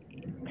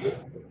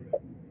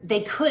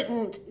they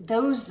couldn't,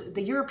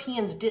 the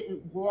Europeans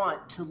didn't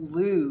want to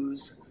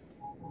lose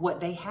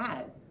what they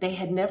had. They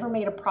had never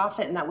made a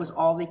profit, and that was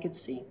all they could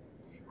see.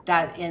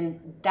 That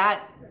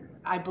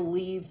I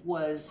believe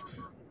was,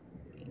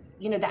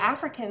 the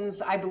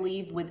Africans, I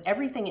believe, with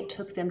everything it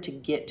took them to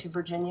get to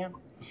Virginia,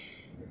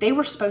 they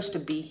were supposed to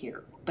be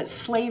here, but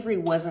slavery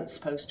wasn't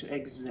supposed to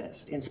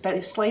exist. And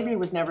slavery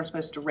was never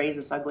supposed to raise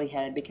its ugly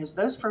head, because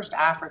those first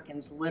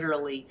Africans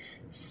literally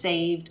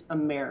saved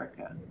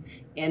America.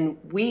 And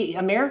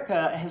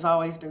America has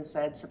always been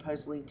said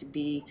supposedly to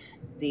be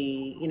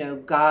the,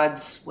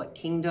 God's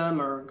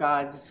kingdom, or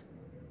God's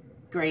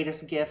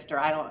greatest gift, or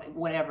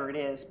whatever it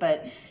is.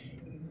 But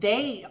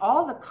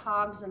all the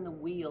cogs in the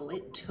wheel,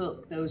 it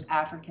took those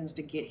Africans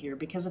to get here,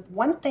 because if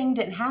one thing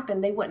didn't happen,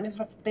 they wouldn't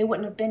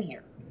have been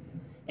here.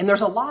 And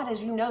there's a lot,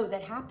 as you know,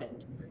 that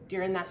happened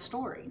during that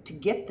story to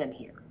get them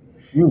here.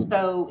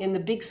 So in the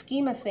big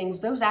scheme of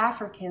things, those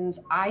Africans,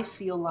 I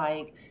feel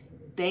like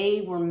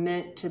they were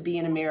meant to be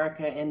in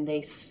America, and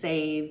they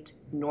saved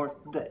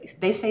Virginia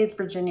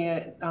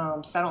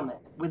settlement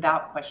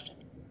without question.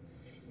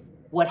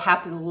 What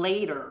happened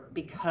later,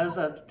 because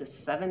of the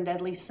 7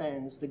 deadly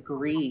sins, the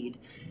greed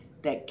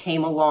that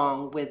came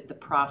along with the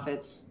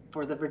profits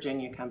for the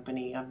Virginia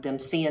Company, of them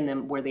seeing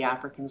them where the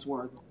Africans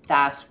were,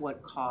 that's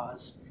what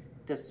caused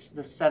the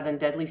 7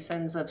 deadly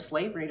sins of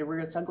slavery to rear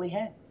its ugly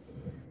head.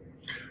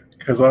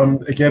 Because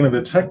again, in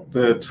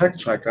the tech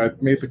check, I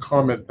made the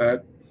comment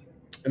that,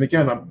 and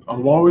again,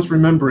 I'm always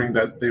remembering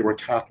that they were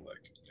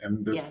Catholic,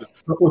 and there's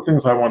a couple of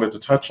things I wanted to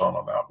touch on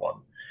that one.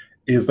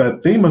 Is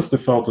that they must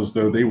have felt as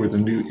though they were the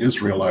new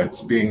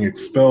Israelites being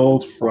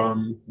expelled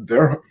from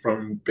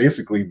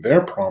basically their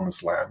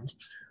promised land.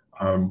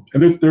 And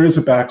there is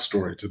a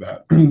backstory to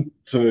that.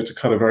 to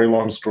cut a very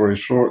long story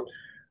short,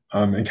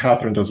 and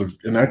Kathryn does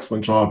an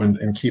excellent job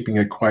in keeping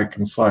it quite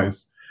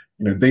concise.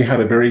 They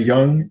had a very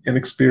young,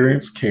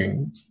 inexperienced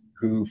king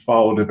who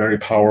followed a very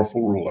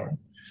powerful ruler,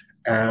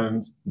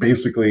 and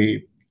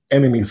basically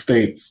enemy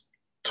states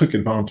took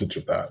advantage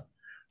of that.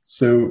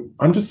 So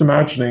I'm just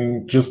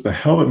imagining just the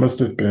hell it must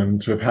have been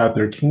to have had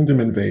their kingdom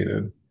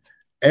invaded,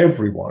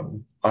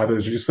 everyone, either,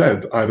 as you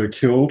said, either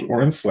killed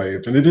or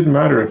enslaved. And it didn't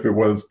matter if it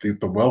was the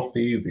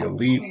wealthy, the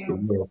elite, the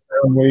royal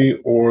family,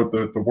 or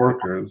the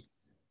workers.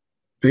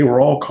 They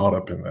were all caught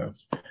up in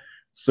this.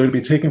 So to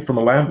be taken from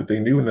a land that they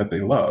knew and that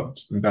they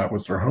loved, and that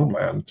was their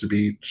homeland, to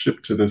be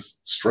shipped to this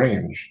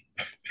strange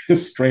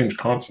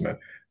continent.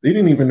 They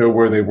didn't even know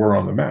where they were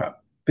on the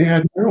map. They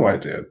had no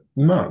idea,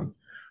 none.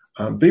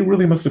 They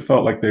really must have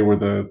felt like they were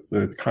the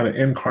kind of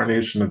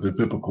incarnation of the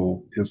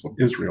biblical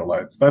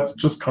Israelites. That's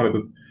just kind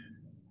of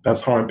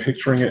that's how I'm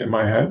picturing it in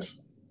my head.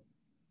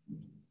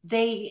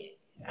 They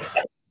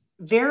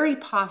very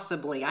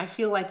possibly, I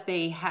feel like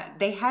they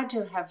had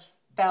to have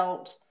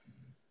felt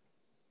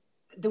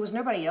there was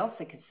nobody else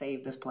that could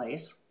save this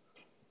place.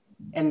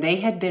 And they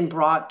had been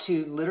brought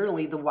to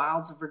literally the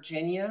wilds of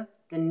Virginia.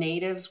 The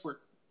natives were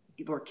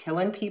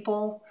killing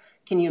people.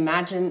 Can you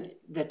imagine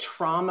the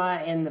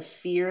trauma and the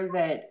fear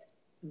that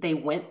they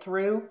went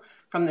through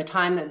from the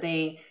time that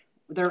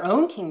their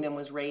own kingdom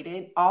was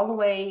raided all the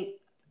way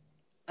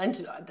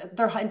into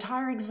their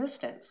entire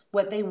existence,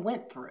 what they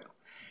went through?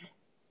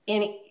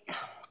 And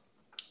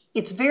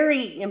it's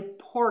very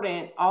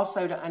important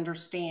also to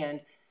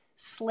understand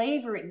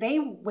slavery.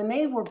 When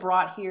they were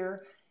brought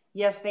here,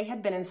 yes, they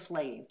had been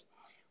enslaved.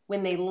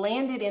 When they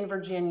landed in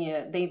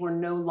Virginia, they were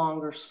no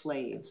longer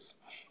slaves.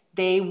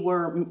 They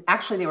were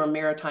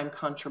maritime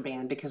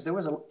contraband, because there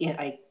was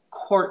a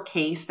court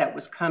case that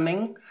was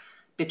coming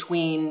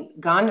between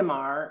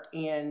Gondomar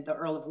and the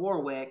Earl of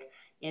Warwick.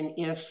 And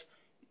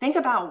think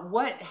about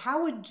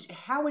how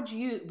would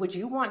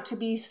you want to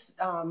be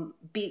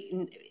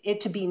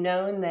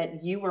known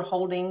that you were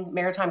holding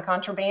maritime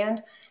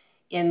contraband,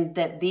 and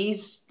that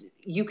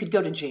you could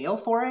go to jail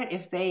for it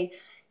if they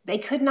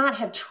could not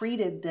have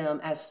treated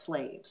them as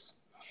slaves.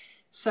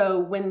 So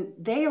when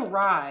they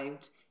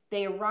arrived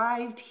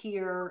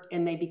here,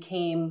 and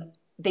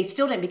they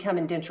still didn't become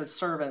indentured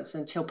servants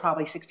until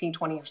probably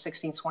 1620 or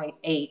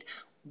 1628,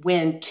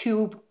 when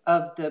 2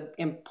 of the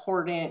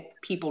important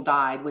people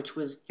died, which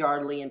was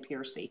Yardley and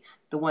Piercy,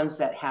 the ones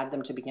that had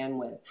them to begin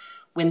with.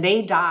 When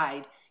they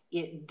died,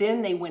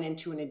 then they went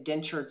into an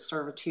indentured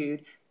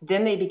servitude.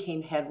 Then they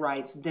became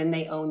headrights. Then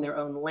they owned their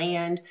own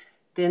land.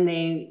 Then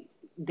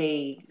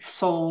they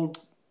sold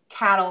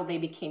cattle. They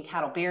became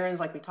cattle barons,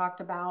 like we talked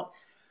about.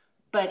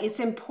 But it's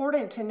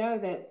important to know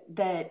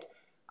that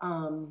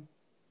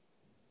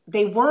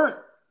they weren't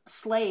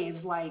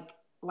slaves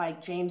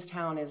like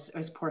Jamestown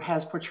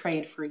has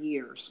portrayed for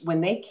years.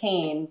 When they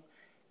came,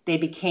 they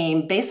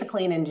became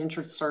basically an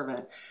indentured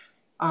servant.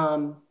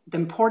 The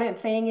important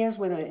thing is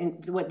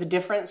what the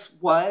difference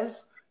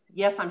was.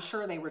 Yes, I'm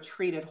sure they were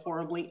treated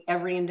horribly.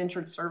 Every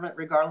indentured servant,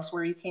 regardless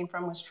where you came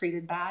from, was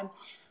treated bad.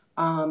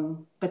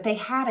 But they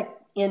had an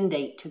end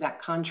date to that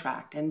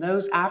contract, and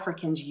those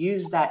Africans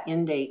used that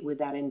end date with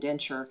that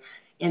indenture,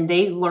 and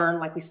they learned,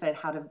 like we said,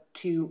 how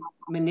to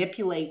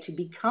manipulate to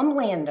become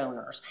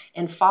landowners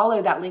and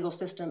follow that legal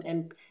system,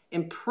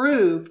 and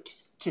proved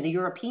to the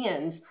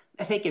Europeans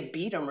that they could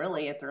beat them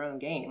really at their own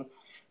game,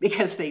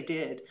 because they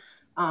did.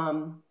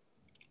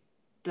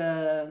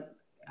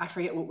 I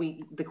forget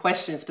the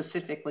question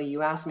specifically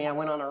you asked me. I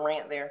went on a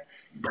rant there.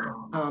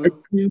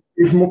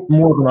 It's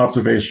more of an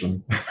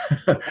observation.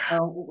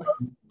 Oh.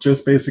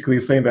 Just basically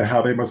saying that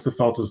how they must have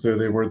felt as though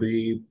they were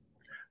the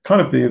kind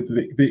of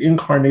the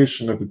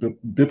incarnation of the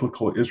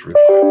biblical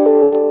Israelites.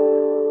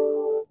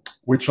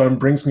 Which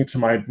brings me to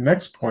my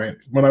next point.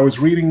 When I was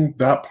reading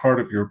that part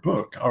of your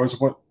book,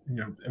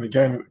 and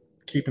again,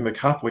 keeping the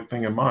Catholic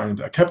thing in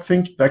mind, I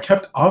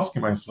kept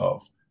asking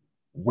myself,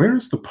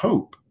 where's the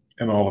Pope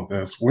in all of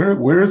this?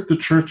 Where is the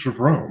Church of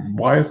Rome?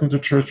 Why isn't the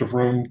Church of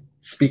Rome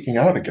speaking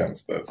out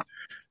against this?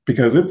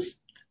 Because it's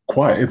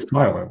quiet, it's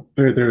silent.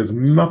 There is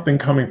nothing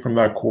coming from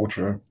that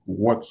culture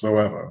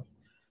whatsoever.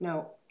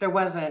 No, there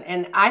wasn't.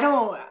 And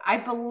I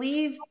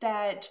believe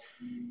that,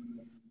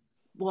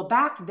 well,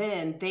 back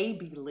then they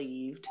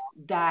believed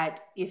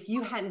that if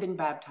you hadn't been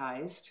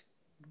baptized,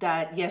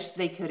 that yes,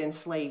 they could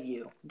enslave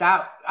you.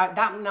 Now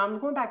I'm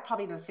going back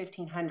probably to the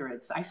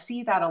 1500s. I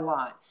see that a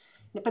lot.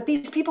 But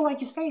these people, like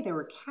you say, they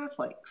were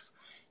Catholics.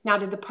 Now,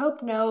 did the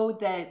Pope know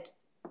that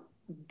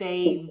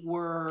they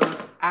were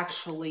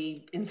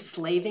actually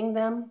enslaving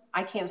them?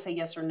 I can't say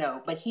yes or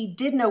no, but he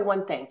did know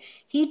one thing.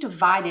 He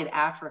divided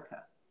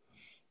Africa,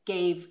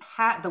 gave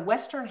the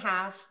western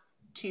half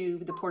to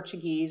the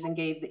Portuguese and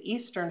gave the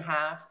eastern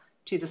half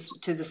to the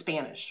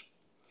Spanish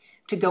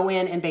to go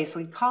in and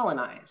basically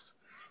colonize.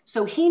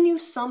 So he knew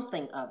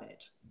something of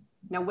it.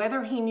 Now,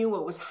 whether he knew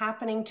what was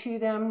happening to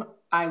them,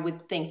 I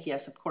would think,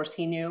 yes, of course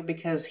he knew,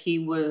 because he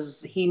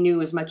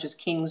knew as much as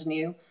kings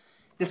knew.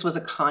 This was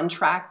a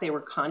contract. They were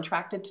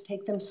contracted to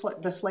take the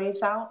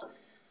slaves out.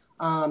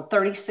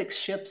 36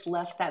 ships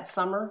left that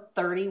summer.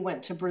 30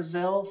 went to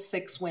Brazil.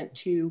 6 went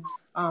to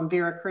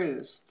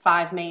Veracruz.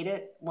 5 made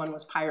it. 1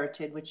 was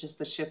pirated, which is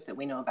the ship that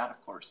we know about, of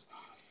course.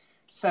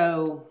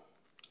 So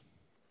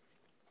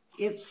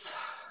it's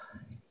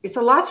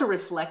a lot to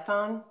reflect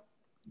on.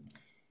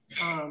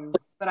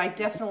 But I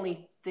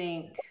definitely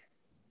think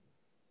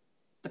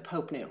the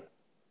Pope knew.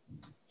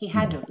 He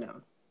had to have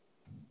known.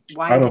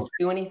 Why didn't he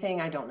do anything?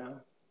 I don't know.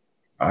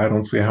 I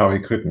don't see how he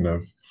couldn't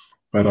have.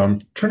 But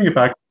turning it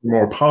back to a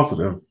more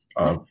positive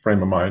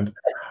frame of mind,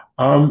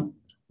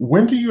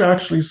 when do you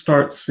actually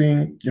start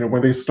seeing,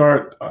 when they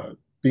start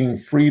being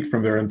freed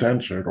from their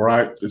indentured,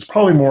 it's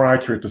probably more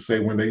accurate to say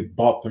when they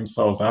bought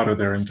themselves out of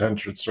their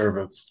indentured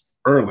service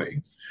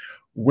early.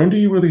 When do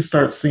you really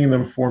start seeing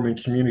them forming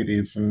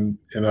communities in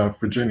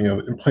Virginia,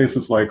 in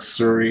places like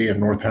Surrey and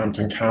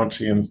Northampton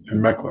County and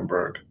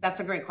Mecklenburg?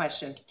 That's a great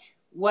question.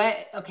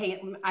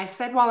 Okay, I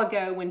said a while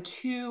ago when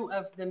 2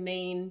 of the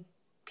main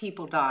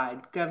people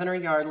died, Governor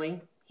Yardley,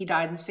 he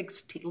died in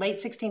late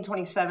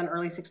 1627,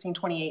 early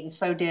 1628, and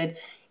so did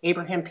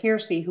Abraham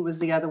Piercy, who was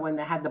the other one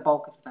that had the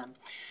bulk of them.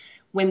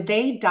 When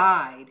they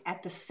died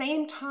at the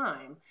same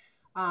time,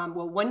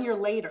 1 year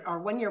later, or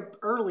 1 year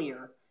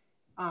earlier,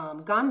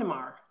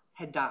 Gondomar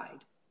had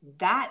died.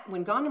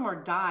 When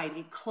Gondomar died,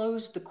 it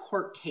closed the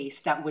court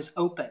case that was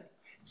open.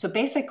 So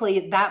basically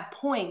at that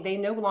point, they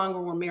no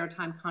longer were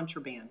maritime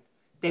contraband.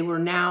 They were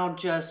now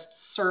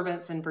just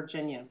servants in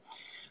Virginia.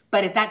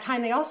 But at that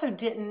time, they also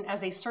didn't,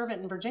 as a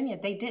servant in Virginia,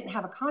 they didn't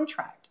have a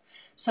contract.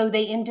 So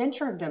they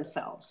indentured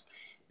themselves,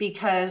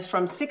 because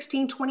from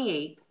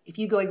 1628, if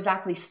you go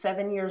exactly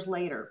 7 years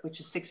later, which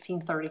is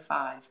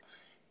 1635,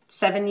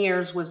 7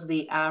 years was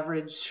the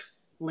average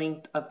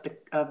length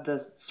of the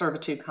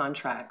servitude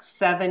contracts.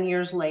 7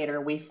 years later,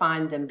 we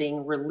find them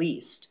being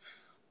released.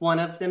 One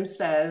of them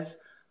says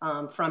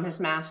from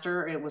his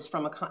master, it was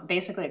from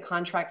basically a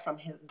contract from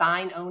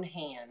thine own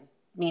hand,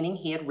 meaning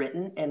he had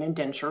written an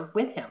indenture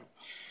with him.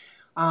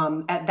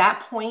 At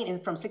that point,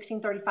 and from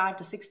 1635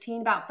 to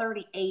about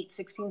 38,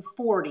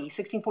 1640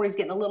 is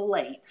getting a little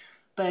late,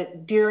 but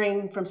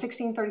from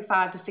 1635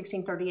 to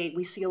 1638,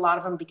 we see a lot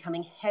of them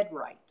becoming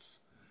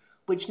headrights,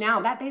 which now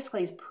that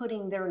basically is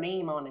putting their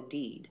name on a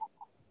deed,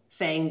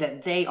 saying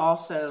that they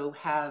also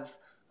have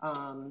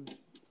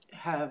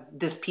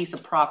this piece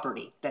of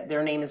property, that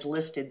their name is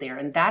listed there.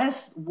 And that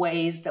is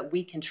ways that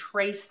we can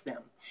trace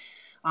them,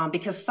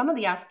 because some of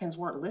the Africans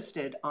weren't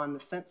listed on the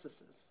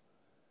censuses.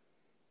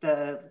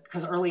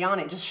 because early on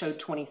it just showed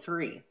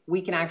 23.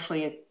 We can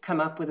actually come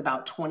up with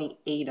about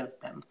 28 of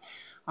them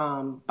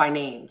by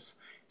names.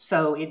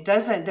 So it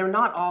doesn't, they're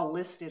not all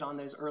listed on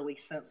those early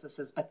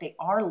censuses, but they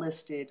are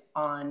listed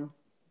on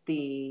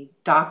the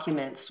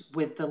documents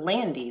with the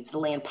land deeds, the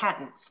land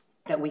patents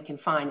that we can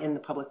find in the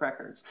public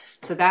records.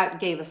 So that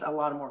gave us a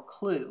lot more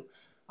clue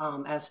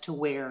as to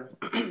where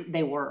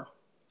they were.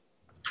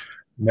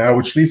 Now,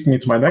 which leads me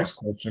to my next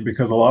question,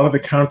 because a lot of the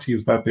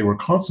counties that they were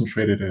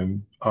concentrated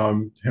in,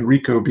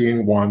 Henrico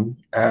being one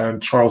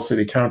and Charles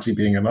City County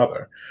being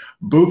another,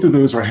 both of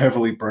those are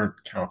heavily burnt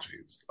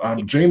counties.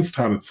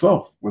 Jamestown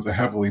itself was a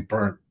heavily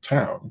burnt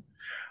town.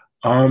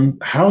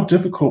 How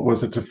difficult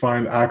was it to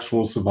find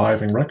actual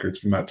surviving records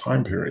from that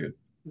time period?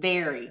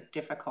 Very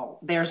difficult.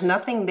 There's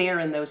nothing there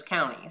in those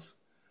counties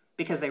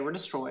because they were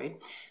destroyed.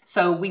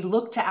 So we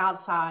looked to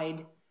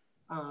outside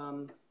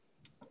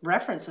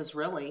references,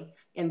 really.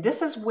 And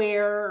this is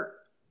where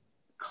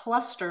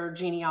cluster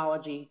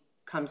genealogy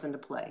comes into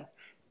play.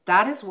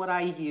 That is what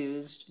I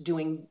used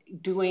doing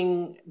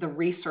the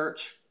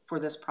research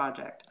for this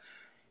project.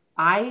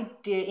 I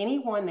did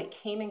anyone that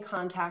came in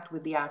contact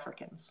with the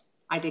Africans,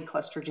 I did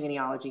cluster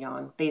genealogy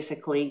on,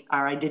 basically,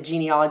 or I did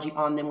genealogy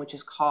on them, which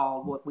is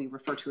called what we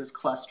refer to as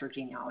cluster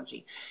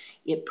genealogy.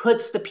 It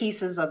puts the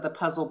pieces of the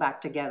puzzle back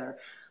together.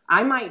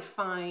 I might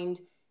find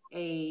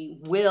a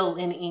will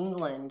in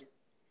England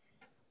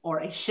or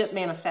a ship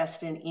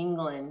manifest in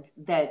England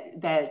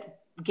that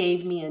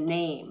gave me a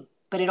name,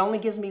 but it only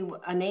gives me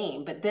a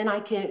name. But then I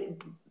can,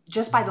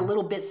 just by the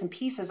little bits and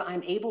pieces,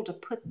 I'm able to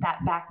put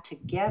that back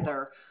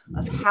together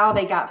of how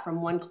they got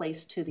from one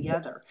place to the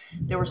other.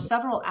 There were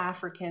several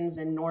Africans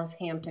in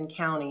Northampton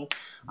County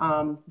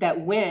that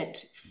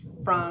went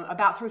from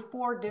through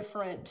 4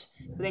 different,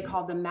 they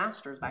called them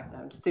masters back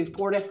then, through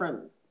 4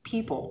 different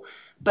people.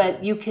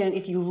 But you can,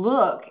 if you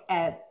look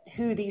at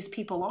who these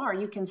people are,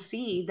 you can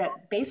see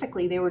that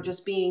basically they were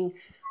just being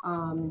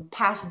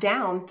passed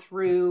down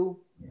through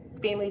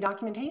family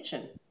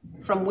documentation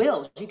from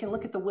wills. You can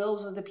look at the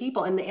wills of the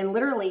people and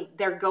literally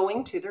they're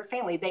going to their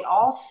family. They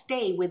all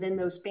stay within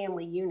those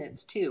family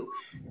units too.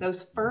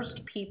 Those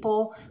first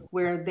people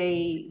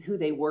who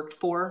they worked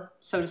for,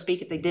 so to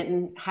speak, if they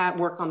didn't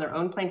work on their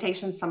own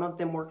plantations, some of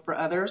them worked for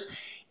others.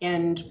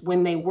 And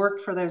when they worked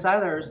for those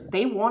others,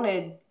 they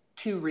wanted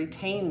to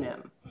retain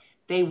them.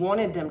 They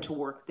wanted them to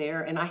work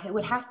there. And I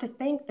would have to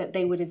think that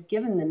they would have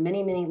given them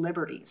many, many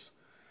liberties.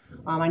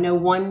 I know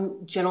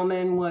one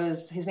gentleman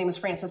his name was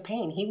Francis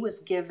Payne. He was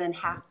given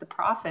half the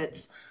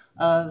profits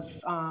of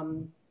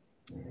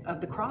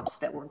the crops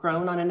that were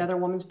grown on another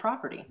woman's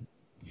property.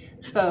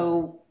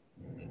 So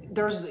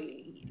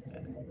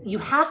you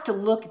have to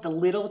look at the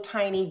little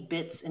tiny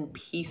bits and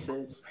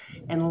pieces,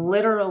 and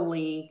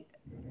literally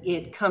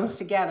it comes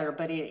together.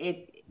 But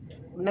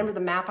remember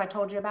the map I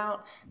told you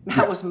about?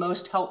 That was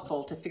most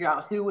helpful to figure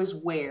out who was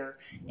where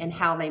and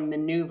how they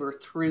maneuver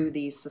through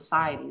these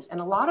societies. And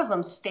a lot of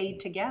them stayed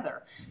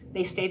together.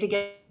 They stayed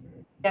together.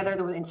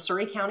 In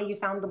Surrey County, you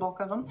found the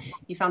bulk of them.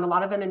 You found a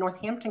lot of them in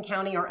Northampton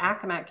County or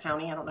Accomack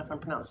County. I don't know if I'm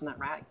pronouncing that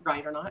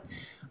right or not.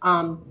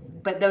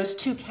 But those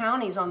 2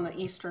 counties on the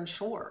eastern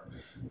shore,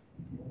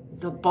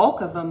 the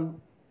bulk of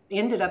them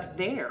ended up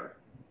there.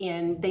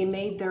 And they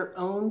made their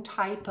own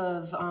type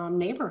of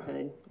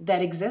neighborhood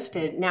that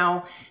existed.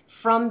 Now,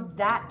 from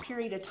that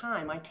period of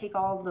time, I take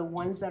all the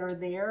ones that are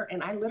there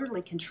and I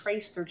literally can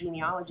trace their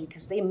genealogy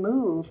because they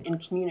move in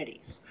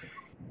communities.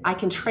 I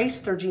can trace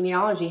their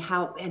genealogy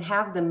and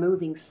have them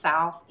moving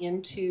south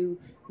into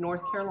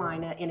North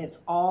Carolina, and it's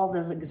all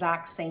the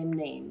exact same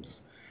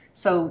names.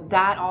 So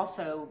that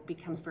also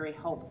becomes very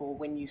helpful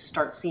when you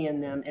start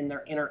seeing them and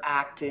they're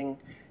interacting.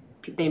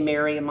 They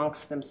marry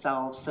amongst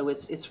themselves. So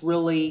it's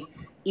really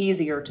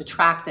easier to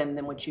track them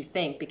than what you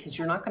think, because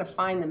you're not going to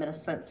find them in a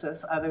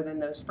census other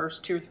than those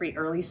first 2 or 3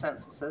 early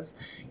censuses.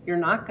 You're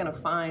not going to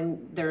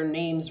find their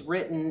names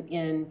written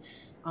in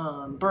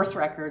birth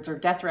records or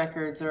death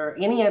records or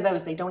any of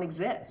those. They don't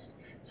exist.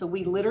 So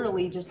we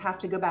literally just have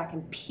to go back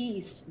and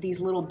piece these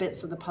little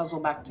bits of the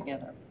puzzle back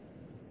together.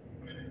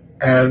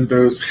 And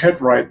those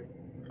headright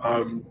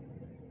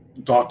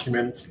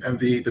documents and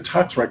the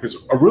tax records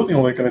are really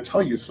only going to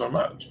tell you so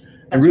much.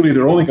 And really,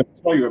 they're only going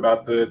to tell you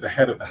about the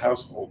head of the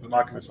household. They're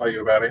not going to tell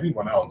you about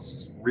anyone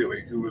else,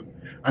 really, who was,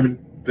 I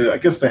mean, I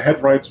guess the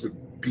headrights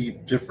would be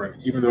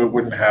different, even though it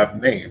wouldn't have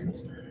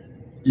names.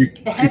 The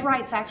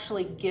headrights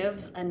actually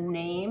gives a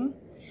name.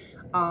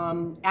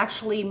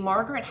 Actually,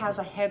 Margaret has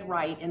a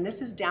headright, and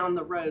this is down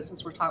the road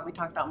since we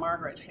talked about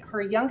Margaret.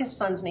 Her youngest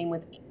son's name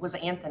was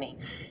Anthony.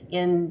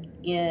 In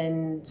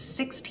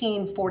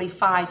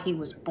 1645, he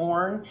was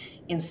born.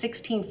 In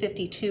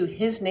 1652,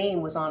 his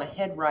name was on a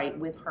headright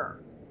with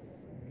her,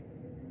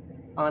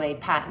 on a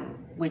patent,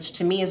 which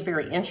to me is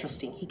very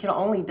interesting. He could have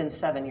only been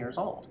 7 years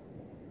old,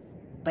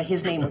 but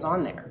his name was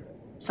on there.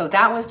 So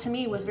that was, to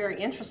me, was very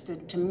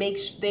interesting to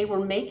they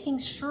were making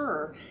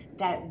sure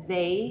that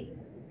they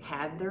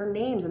had their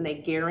names and they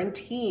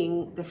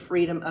guaranteeing the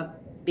freedom of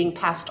being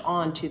passed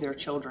on to their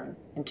children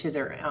and to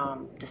their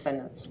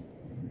descendants.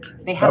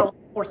 They had a lot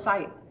of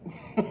foresight.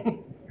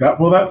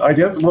 I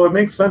guess, well, it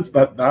makes sense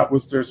that that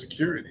was their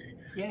security.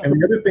 Yeah. And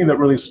the other thing that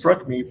really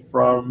struck me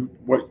from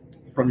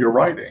your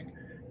writing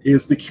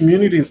is the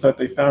communities that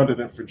they founded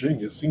in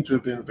Virginia seem to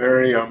have been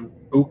very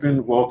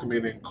open,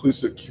 welcoming,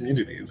 inclusive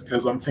communities.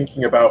 Because I'm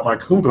thinking about my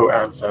Kumbo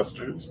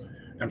ancestors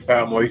and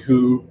family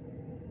who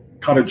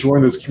kind of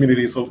joined those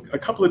communities a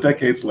couple of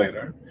decades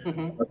later.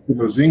 Mm-hmm. The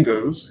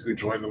Mozingos, who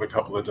joined them a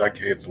couple of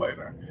decades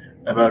later.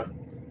 And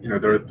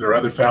there are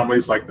other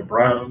families like the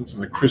Browns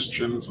and the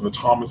Christians and the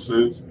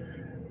Thomases.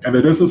 And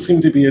there doesn't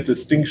seem to be a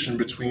distinction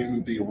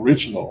between the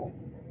original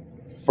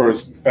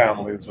first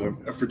families of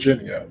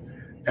Virginia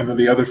and then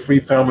the other free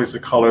families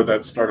of color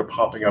that started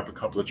popping up a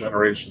couple of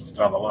generations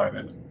down the line.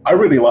 And I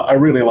really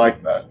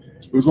like that.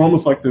 It was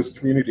almost like those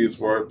communities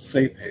were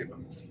safe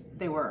havens.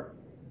 They were.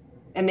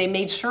 And they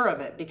made sure of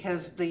it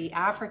because the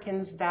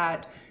Africans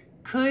that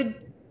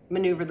could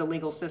maneuver the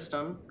legal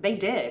system, they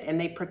did,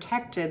 and they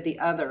protected the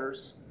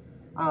others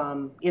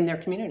in their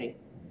community.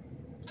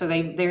 So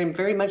they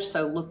very much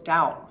so looked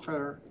out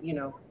for,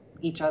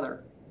 each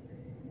other.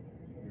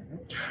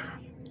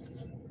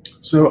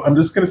 So I'm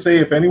just going to say,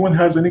 if anyone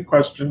has any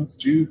questions,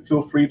 do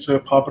feel free to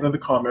pop it in the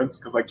comments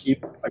because I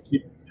keep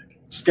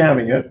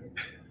scanning it.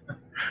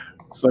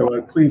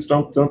 So please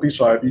don't be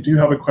shy. If you do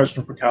have a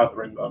question for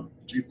Kathryn,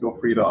 do feel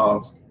free to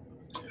ask.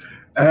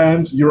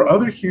 And your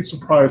other huge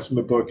surprise in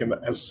the book, and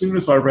as soon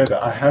as I read it,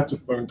 I had to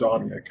phone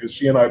Donya because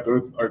she and I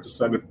both are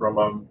descended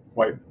from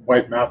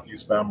White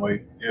Matthews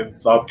family in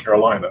South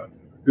Carolina,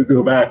 who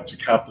go back to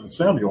Captain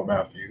Samuel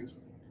Matthews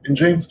in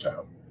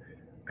Jamestown.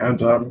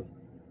 And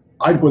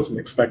I wasn't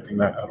expecting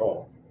that at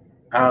all.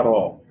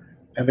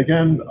 And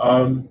again,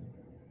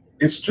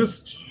 it's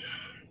just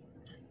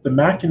the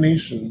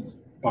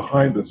machinations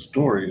behind the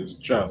story is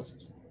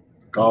just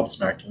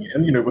gobsmacking.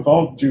 And with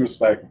all due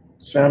respect,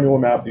 Samuel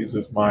Matthews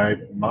is my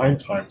 9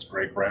 times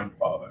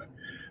great-grandfather.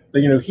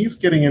 But he's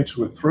getting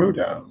into a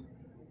throwdown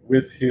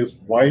with his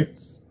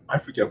wife's, I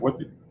forget what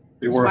they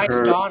were. His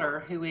wife's daughter,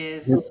 who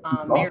is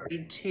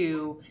married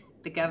to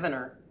the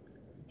governor.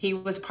 He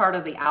was part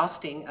of the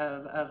ousting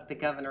of the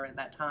governor at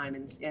that time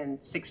in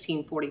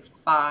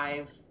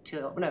 1645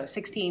 to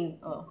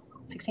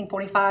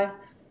 1645.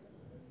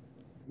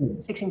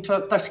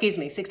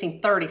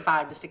 1635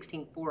 to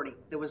 1640.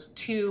 There was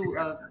two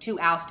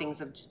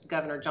oustings of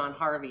Governor John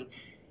Harvey,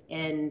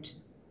 and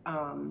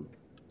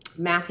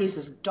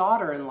Matthews's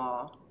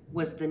daughter-in-law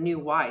was the new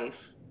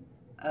wife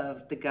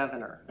of the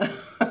governor.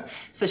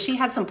 So she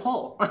had some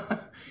pull.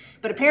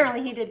 But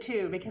apparently he did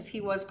too, because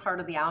he was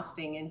part of the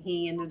ousting and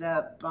he ended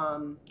up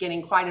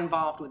getting quite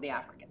involved with the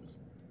Africans.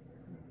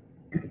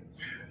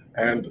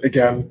 And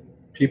again,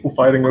 people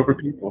fighting over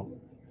people.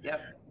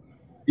 Yep.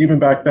 Even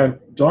back then,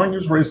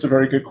 Donya's raised a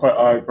very good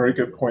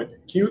point.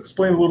 Can you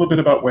explain a little bit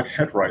about what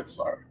head rights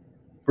are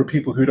for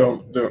people who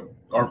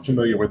aren't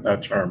familiar with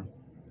that term?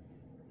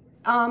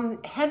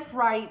 Head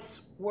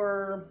rights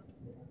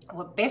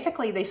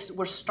basically they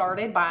were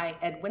started by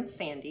Edwin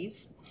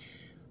Sandys,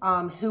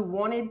 who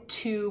wanted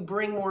to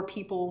bring more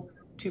people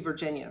to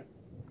Virginia.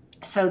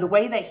 So the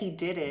way that he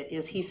did it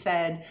is he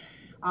said,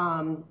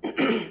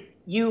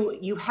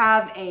 you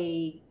have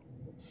a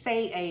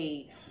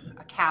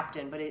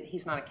captain, but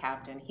he's not a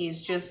captain.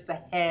 He's just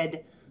the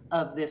head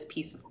of this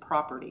piece of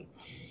property.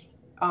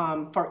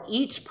 For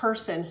each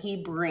person he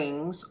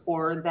brings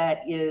or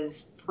that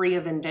is free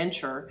of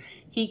indenture,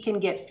 he can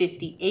get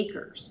 50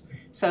 acres.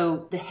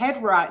 So the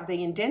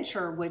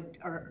indenture would,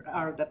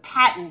 or the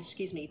patent,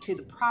 to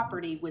the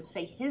property would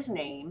say his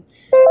name,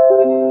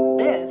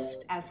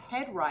 list as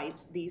head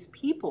rights these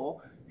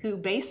people who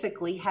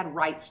basically had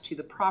rights to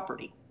the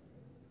property.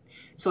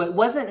 So it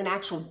wasn't an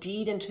actual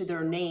deed into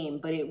their name,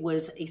 but it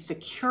was a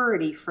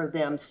security for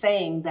them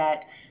saying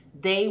that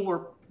they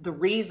were the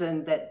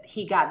reason that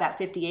he got that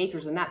 50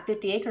 acres, and that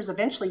 50 acres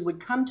eventually would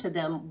come to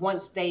them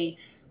once they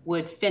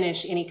would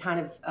finish any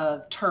kind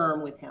of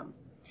term with him.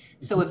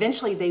 So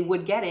eventually they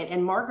would get it,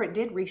 and Margaret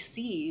did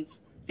receive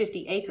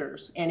 50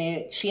 acres,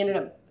 and she ended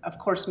up, of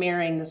course,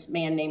 marrying this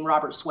man named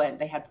Robert Sweat.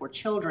 They had 4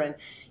 children,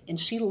 and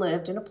she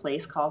lived in a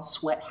place called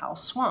Sweat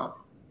House Swamp.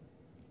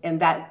 And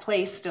that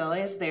place still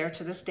is there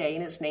to this day,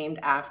 and it's named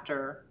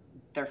after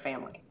their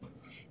family.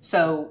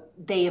 So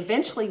they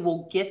eventually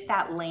will get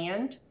that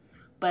land,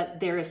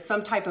 but there is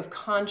some type of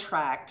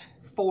contract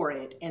for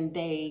it. And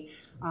they,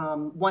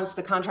 once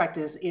the contract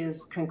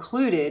is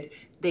concluded,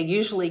 they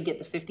usually get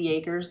the 50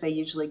 acres. They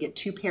usually get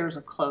 2 pairs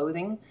of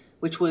clothing,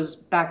 which was,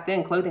 back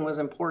then, clothing was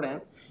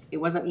important. It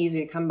wasn't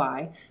easy to come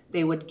by.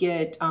 They would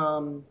get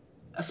a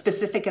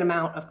specific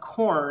amount of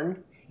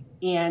corn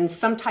and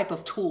some type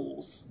of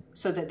tools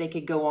so that they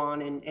could go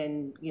on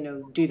and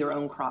do their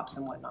own crops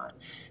and whatnot.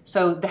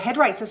 So the head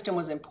right system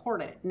was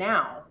important.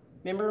 Now,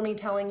 remember me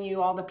telling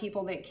you all the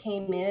people that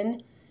came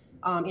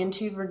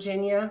into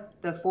Virginia,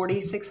 the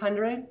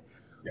 4,600?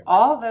 Yeah.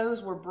 All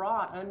those were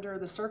brought under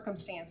the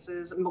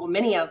circumstances, well,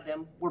 many of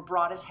them were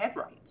brought as head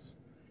rights.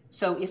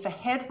 So if a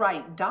head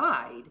right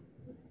died,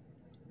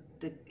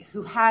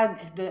 who had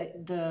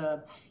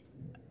the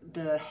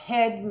the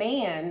head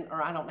man,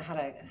 or I don't know how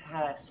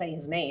to say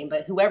his name,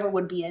 but whoever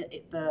would be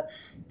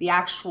the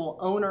actual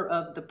owner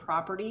of the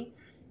property,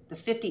 the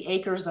 50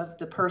 acres of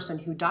the person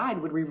who died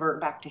would revert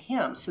back to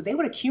him. So they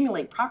would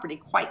accumulate property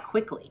quite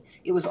quickly.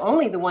 It was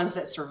only the ones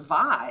that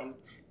survived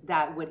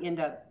that would end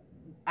up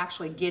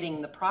actually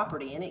getting the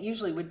property, and it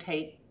usually would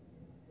take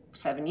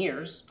 7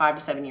 years, 5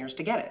 to 7 years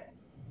to get it.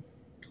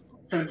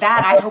 So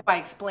that, I hope I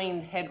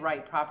explained head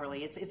right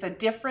properly. It's a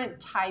different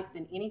type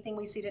than anything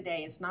we see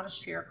today. It's not a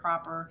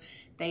sharecropper.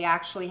 They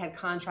actually had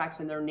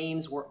contracts and their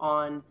names were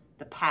on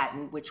the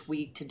patent, which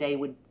we today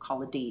would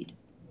call a deed.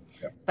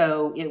 Yeah.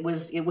 So it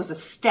was a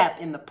step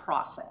in the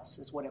process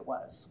is what it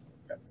was.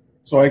 Yeah.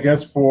 So I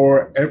guess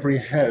for every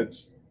head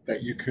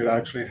that you could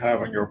actually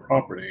have on your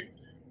property,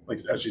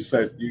 like as you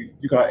said, you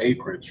got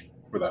acreage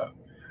for that.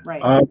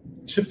 Right.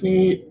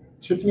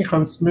 Tiffany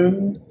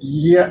Huntsman,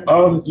 yeah,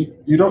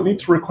 you don't need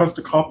to request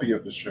a copy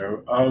of the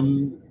show.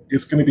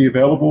 It's going to be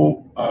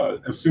available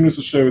as soon as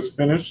the show is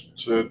finished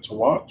to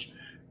watch.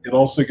 It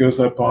also goes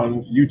up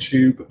on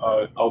YouTube.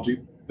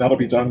 That'll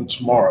be done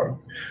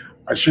tomorrow.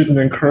 I shouldn't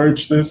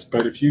encourage this,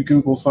 but if you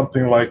Google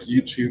something like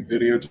YouTube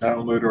video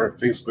downloader or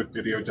Facebook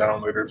video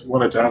downloader, if you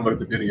want to download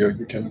the video,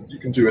 you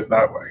can do it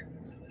that way.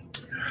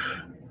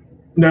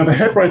 Now, the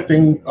head right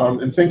thing,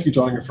 and thank you,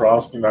 Donya, for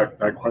asking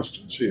that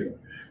question too,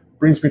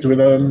 brings me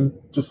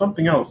to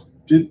something else.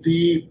 Did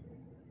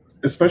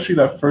especially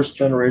that first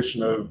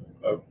generation of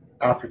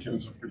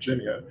Africans in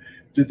Virginia,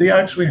 did they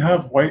actually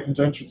have white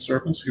indentured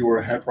servants who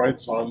were head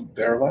rights on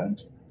their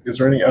land? Is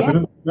there any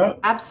evidence of that?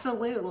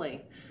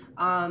 Absolutely.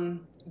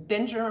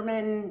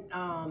 Benjamin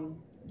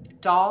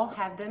Dahl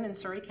had them in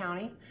Surrey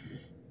County.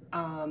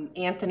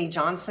 Anthony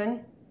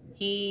Johnson,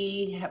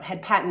 he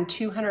had patented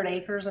 200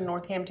 acres in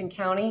Northampton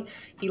County.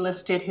 He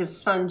listed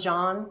his son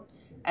John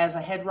as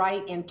a head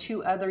right and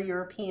 2 other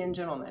European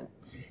gentlemen.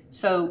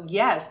 So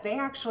yes, they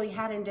actually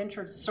had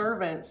indentured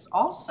servants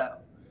also.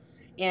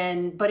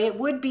 But it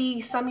would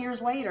be some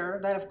years later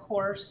that, of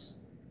course,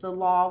 the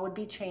law would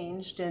be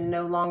changed and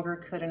no longer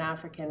could an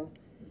African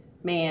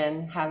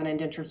man have an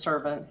indentured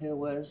servant who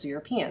was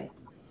European.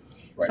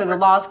 Right. So the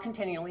laws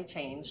continually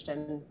changed.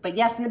 But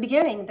yes, in the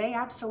beginning, they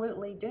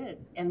absolutely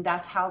did. And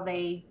that's how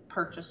they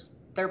purchased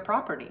their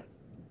property.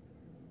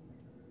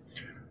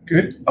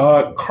 Good.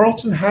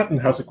 Carlton Hatton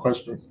has a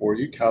question for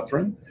you,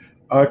 Kathryn.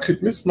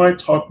 Could Ms. Knight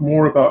talk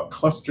more about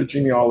cluster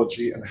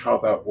genealogy and how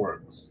that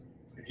works?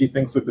 He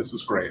thinks that this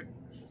is great.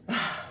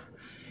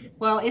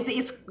 Well,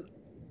 it's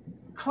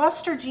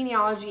cluster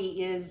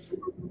genealogy is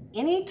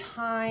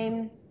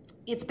anytime,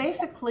 it's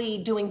basically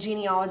doing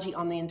genealogy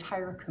on the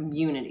entire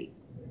community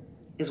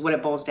is what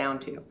it boils down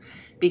to.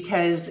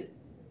 Because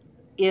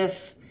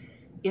if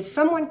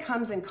someone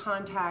comes in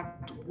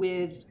contact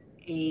with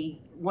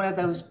one of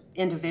those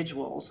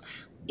individuals,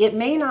 it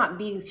may not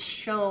be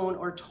shown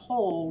or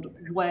told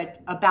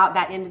about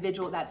that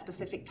individual at that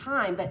specific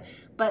time,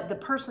 but the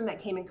person that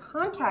came in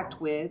contact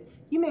with,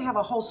 you may have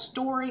a whole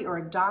story or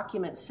a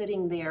document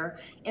sitting there,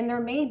 and there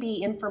may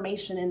be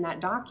information in that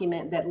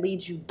document that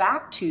leads you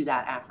back to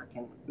that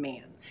African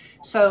man.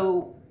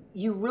 So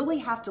you really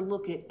have to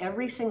look at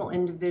every single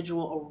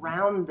individual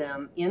around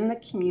them in the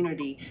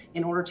community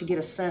in order to get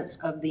a sense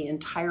of the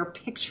entire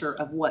picture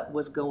of what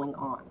was going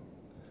on.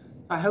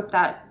 So I hope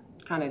that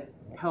kind of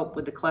help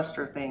with the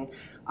cluster thing.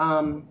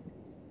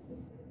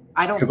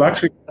 I don't think I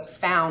would have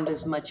found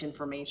as much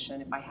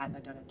information if I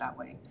hadn't done it that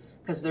way,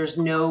 because there's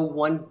no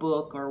one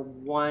book or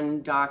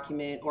one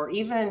document or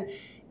even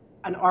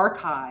an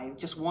archive,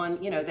 just one,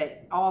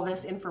 that all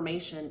this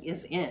information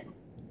is in.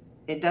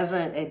 It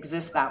doesn't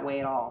exist that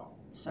way at all.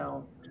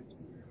 So,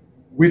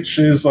 which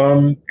is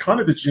kind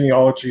of the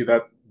genealogy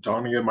that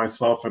Donya and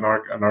myself and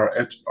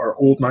our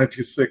old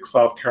 96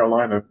 South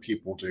Carolina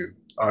people do,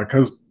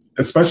 because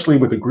especially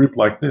with a group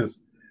like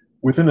this,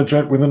 within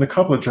a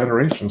couple of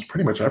generations,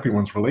 pretty much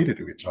everyone's related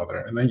to each other,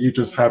 and then you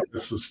just have the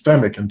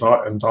systemic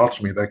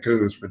endogamy that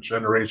goes for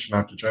generation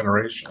after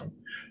generation.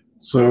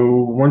 So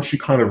once you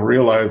kind of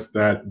realize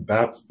that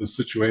that's the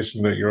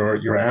situation that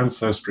your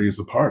ancestry is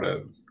a part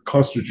of,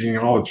 cluster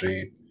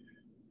genealogy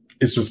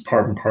is just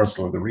part and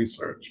parcel of the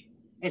research.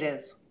 It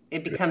is.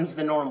 It becomes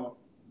the normal.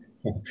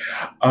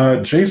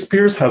 Jay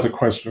Spears has a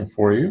question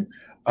for you.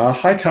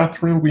 Hi,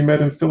 Kathryn. We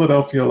met in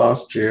Philadelphia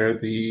last year,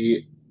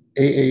 the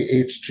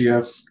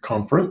AAHGS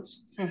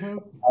conference. Mm-hmm.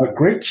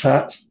 Great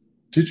chat.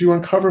 Did you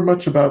uncover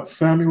much about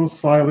Samuel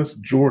Silas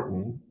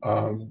Jordan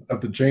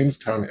of the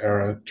Jamestown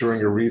era during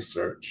your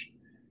research?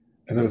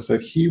 And then it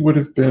said he would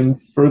have been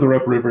further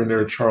upriver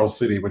near Charles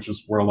City, which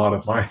is where a lot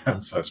of my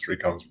ancestry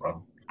comes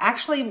from.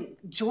 Actually,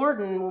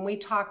 Jordan, when we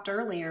talked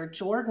earlier,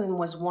 Jordan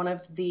was one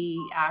of the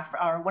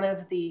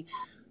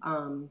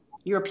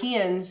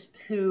Europeans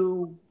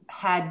who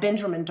had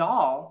Benjamin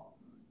Dahl.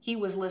 He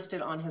was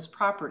listed on his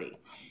property.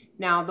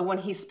 Now, the one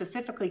he's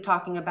specifically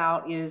talking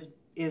about is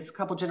a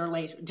couple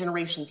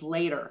generations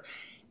later.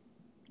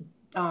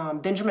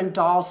 Benjamin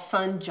Dahl's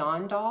son,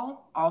 John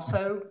Dahl,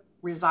 also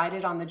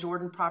resided on the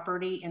Jordan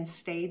property and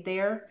stayed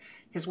there.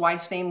 His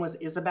wife's name was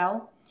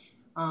Isabel.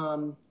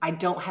 I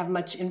don't have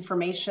much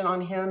information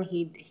on him.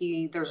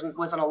 There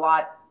wasn't a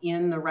lot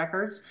in the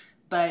records,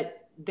 but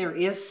there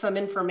is some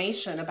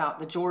information about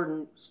the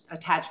Jordan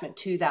attachment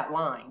to that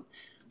line.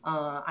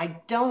 I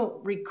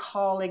don't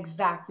recall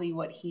exactly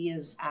what he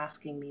is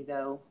asking me,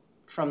 though,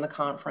 from the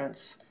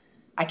conference.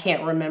 I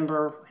can't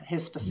remember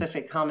his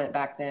specific comment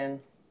back then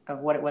of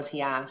what it was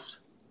he asked.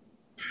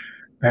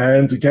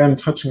 And again,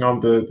 touching on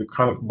the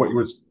kind of what you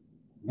were,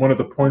 one of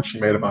the points you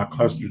made about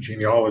cluster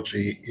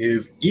genealogy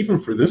is even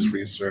for this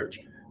research,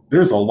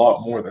 there's a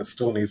lot more that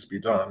still needs to be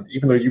done,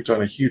 even though you've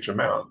done a huge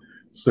amount.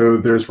 So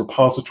there's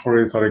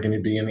repositories that are going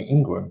to be in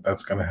England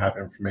that's going to have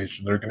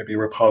information. There are going to be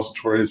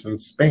repositories in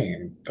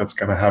Spain that's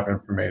going to have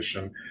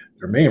information.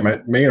 There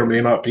may or may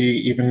not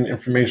be even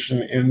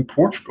information in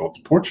Portugal,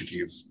 the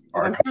Portuguese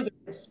archive. I'm sure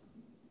there is.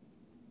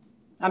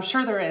 I'm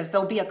sure there is.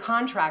 There'll be a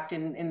contract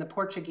in the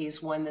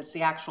Portuguese one that's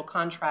the actual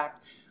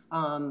contract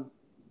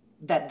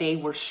that they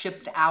were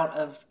shipped out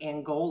of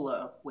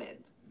Angola with.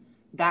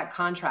 That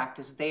contract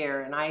is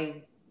there, and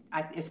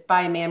it's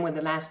by a man with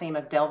the last name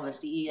of Delves,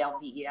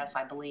 D-E-L-V-E-S,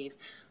 I believe,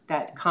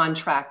 that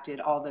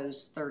contracted all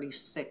those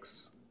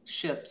 36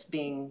 ships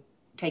being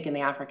taking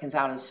the Africans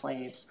out as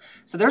slaves.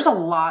 So there's a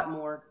lot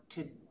more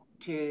to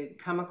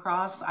come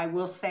across. I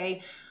will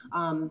say,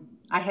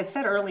 I had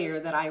said earlier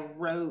that I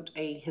wrote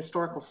a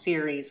historical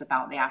series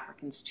about the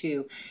Africans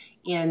too.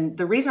 And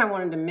the reason I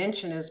wanted to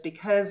mention is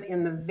because in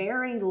the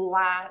very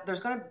last,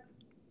 there's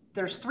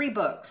 3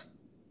 books.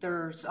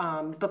 There's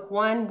book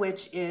 1,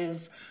 which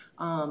is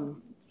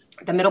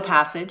The Middle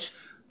Passage,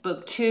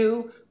 book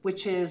 2,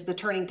 which is The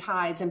Turning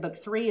Tides, and book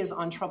 3 is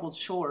On Troubled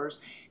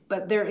Shores.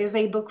 But there is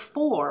a book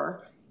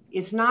 4.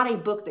 It's not a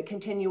book that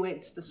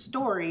continuates the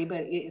story,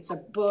 but it's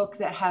a book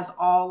that has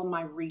all of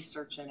my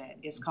research in it.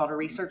 It's called A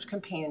Research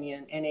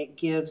Companion, and it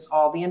gives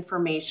all the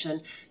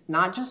information,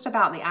 not just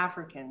about the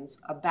Africans,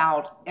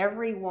 about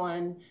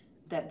everyone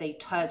that they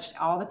touched,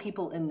 all the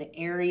people in the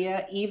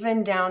area,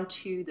 even down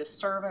to the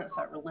servants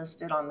that were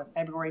listed on the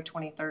February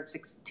 23rd,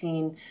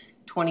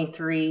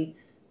 1623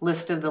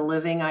 list of the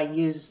living. I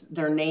use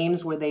their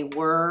names where they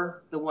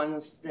were, the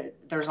ones that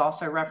there's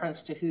also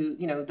reference to who,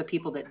 the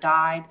people that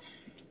died.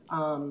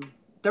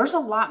 There's a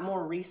lot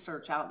more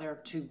research out there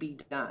to be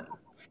done.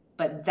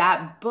 But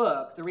that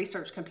book, The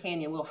Research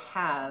Companion, will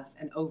have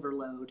an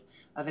overload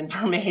of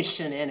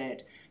information in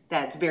it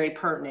that's very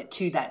pertinent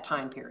to that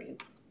time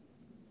period.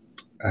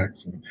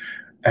 Excellent.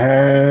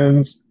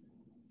 And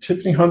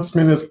Tiffany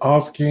Huntsman is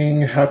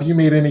asking, have you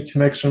made any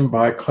connection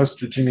by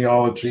cluster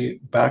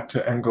genealogy back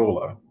to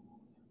Angola?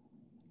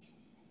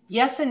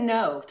 Yes and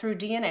no, through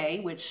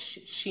DNA, which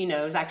she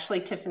knows.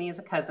 Actually, Tiffany is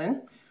a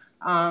cousin.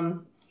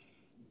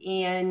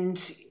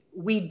 And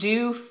we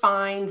do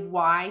find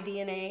Y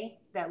DNA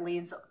that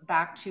leads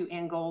back to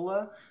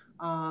Angola.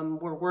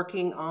 We're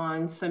working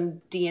on some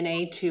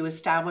DNA to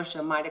establish a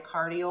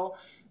mitocardial.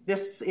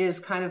 This is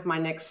kind of my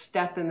next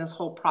step in this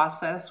whole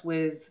process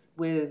with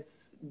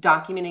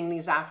documenting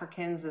these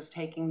Africans, is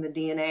taking the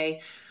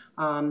DNA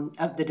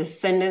of the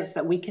descendants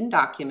that we can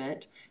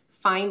document,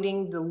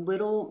 finding the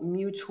little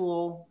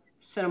mutual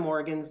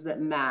centimorgans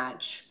that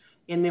match.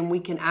 And then we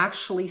can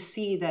actually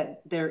see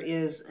that there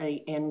is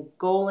a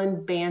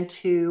Angolan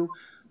Bantu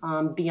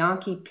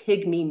Bianchi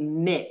Pygmy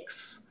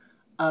mix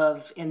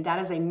and that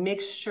is a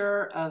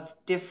mixture of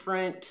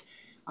different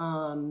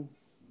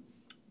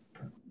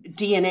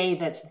DNA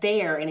that's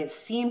there, and it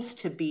seems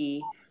to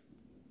be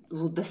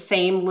the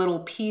same little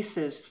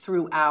pieces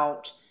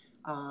throughout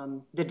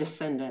the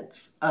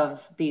descendants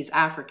of these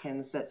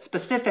Africans, that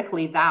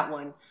specifically that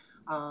one.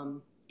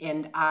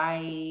 And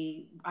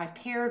I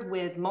paired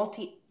with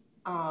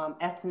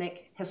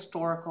multi-ethnic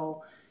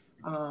historical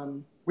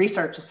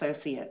research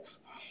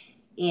associates.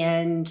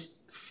 And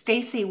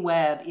Stacy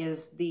Webb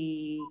is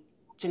the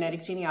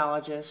genetic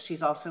genealogist.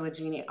 She's also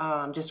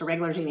just a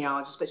regular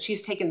genealogist, but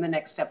she's taken the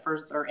next step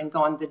further and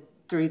gone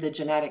through the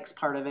genetics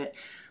part of it,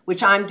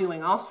 which I'm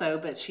doing also,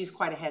 but she's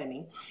quite ahead of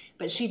me.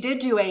 But she did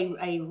do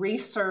a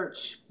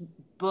research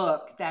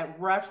book that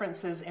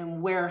references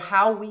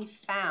how we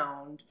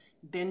found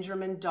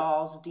Benjamin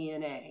Dahl's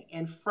DNA.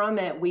 And from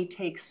it, we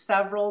take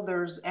several,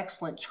 there's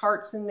excellent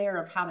charts in there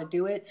of how to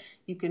do it.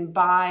 You can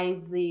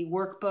buy the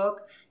workbook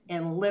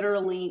and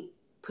literally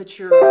put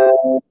your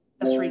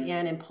ancestry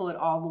in and pull it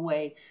all the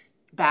way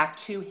back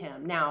to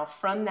him. Now,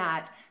 from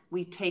that,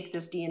 we take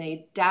this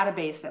DNA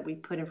database that we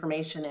put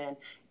information in,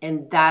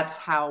 and that's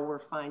how we're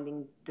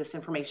finding this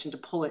information to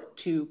pull it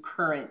to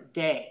current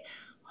day.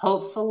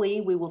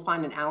 Hopefully, we will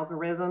find an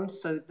algorithm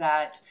so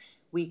that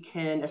we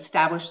can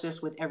establish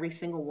this with every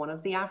single one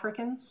of the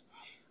Africans.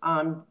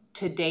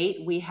 To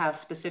date, we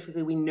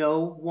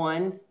know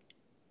one,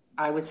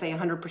 I would say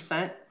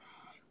 100%.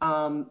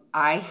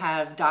 I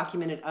have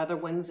documented other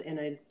ones in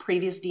a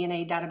previous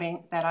DNA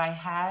databank that I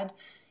had.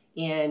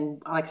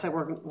 And like I said,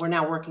 we're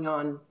now working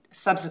on a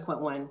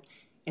subsequent one.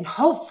 And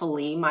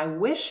hopefully, my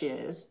wish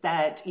is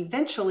that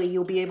eventually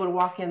you'll be able to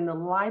walk in the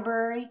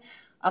library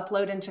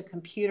upload into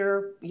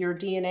computer your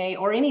DNA,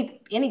 or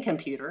any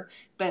computer,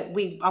 but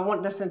I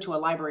want this into a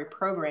library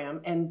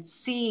program and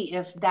see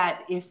if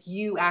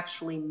you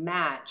actually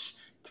match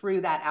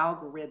through that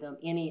algorithm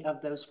any of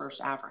those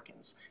first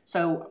Africans.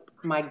 So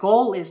my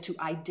goal is to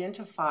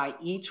identify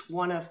each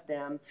one of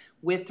them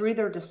through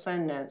their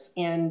descendants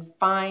and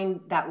find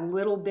that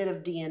little bit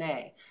of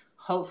DNA.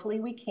 Hopefully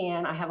we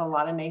can. I have a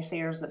lot of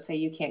naysayers that say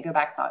you can't go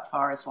back that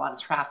far. It's a lot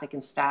of traffic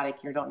and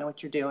static. You don't know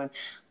what you're doing.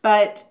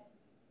 But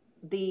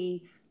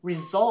the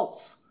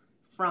results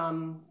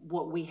from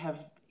what we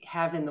have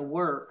in the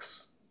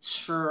works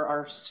sure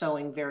are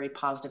showing very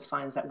positive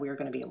signs that we're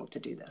going to be able to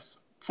do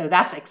this. So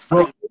that's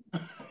exciting.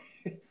 Well,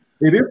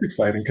 it is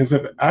exciting because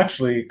if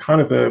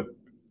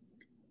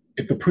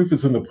the proof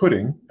is in the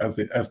pudding, as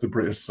the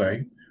British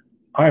say,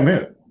 I'm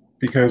in.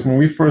 Because when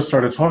we first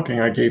started talking,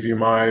 I gave you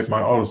my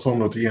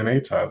autosomal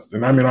DNA test,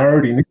 and I mean, I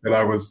already knew that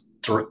I was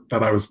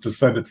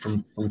descended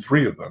from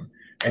 3 of them,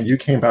 and you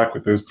came back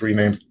with those 3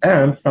 names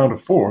and found a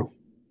 4th,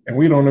 and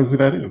we don't know who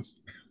that is.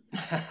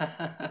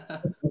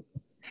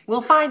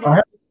 We'll find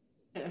out.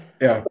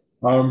 Yeah,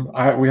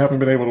 we haven't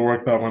been able to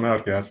work that one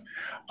out yet.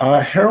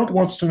 Harold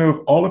wants to know if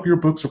all of your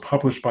books are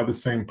published by the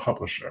same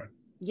publisher.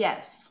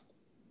 Yes,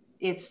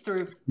 it's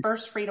through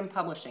First Freedom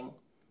Publishing.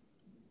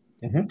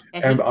 Mm-hmm.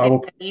 And I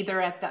will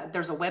either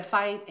there's a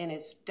website, and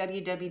it's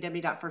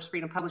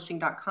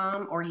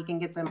www.firstfreedompublishing.com, or you can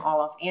get them all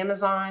off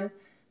Amazon,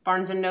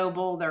 Barnes and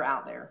Noble. They're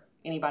out there.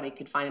 Anybody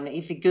could find them.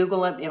 If you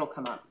Google it, it'll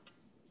come up.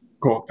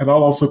 Cool. And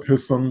I'll also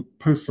post some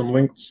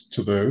links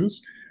to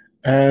those.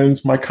 And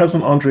my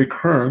cousin Andre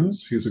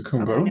Kearns, who's a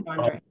Kumbo,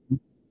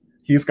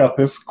 he's got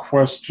this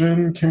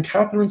question: can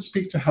Kathryn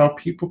speak to how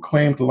people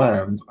claimed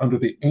land under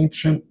the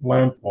ancient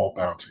landfall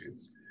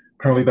bounties?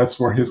 Apparently,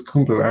 that's where his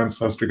Kumbo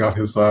ancestor got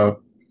his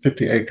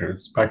 50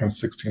 acres back in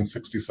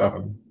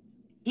 1667.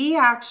 He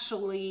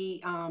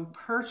actually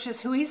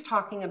purchased, who he's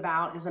talking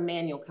about is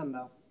Emmanuel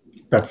Kumbo.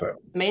 That's it.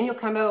 Emmanuel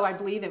Kumbo, I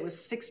believe it was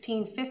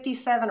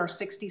 1657 or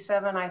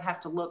 67. I'd have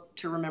to look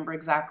to remember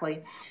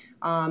exactly.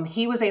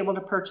 He was able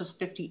to purchase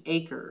 50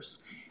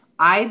 acres.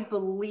 I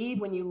believe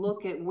when you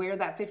look at where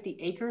that 50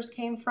 acres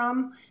came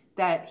from,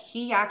 that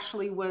he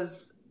actually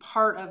was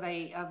part of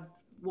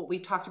what we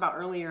talked about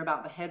earlier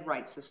about the head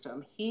right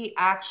system. He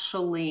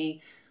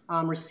actually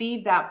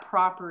received that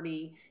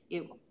property.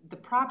 The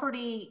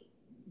property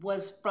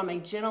was from a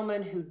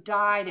gentleman who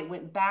died. It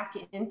went back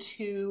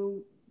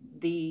into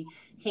the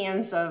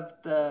hands of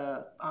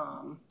the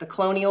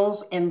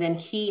colonials, and then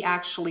he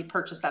actually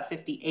purchased that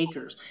 50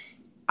 acres.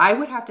 I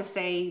would have to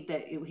say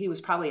that he was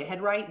probably a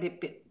head right,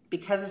 but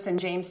because it's in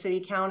James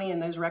City County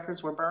and those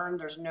records were burned,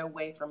 there's no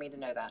way for me to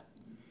know that.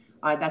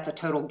 That's a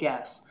total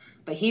guess.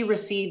 But he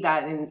received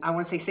that in, I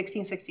want to say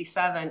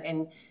 1667,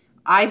 and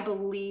I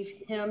believe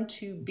him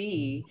to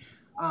be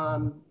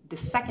the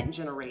second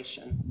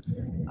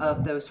generation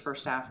of those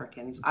first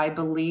Africans. I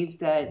believe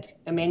that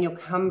Emmanuel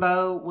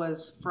Kumbo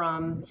was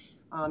from,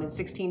 in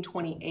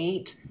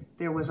 1628,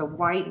 there was a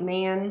white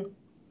man.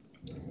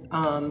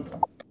 I'm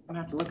going to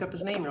have to look up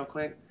his name real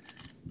quick.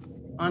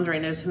 Andre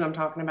knows who I'm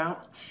talking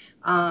about.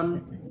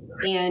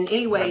 And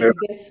anyway,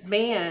 this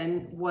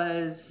man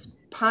was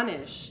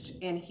punished,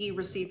 and he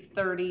received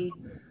 30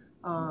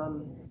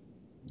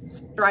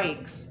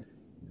 strikes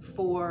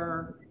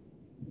for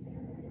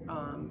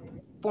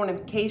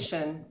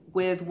fornication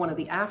with one of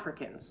the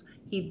Africans.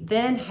 He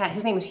then had,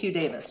 his name is Hugh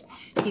Davis.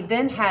 He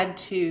then had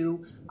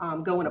to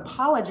go and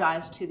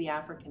apologize to the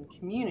African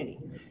community.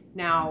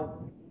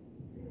 Now,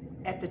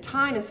 at the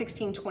time in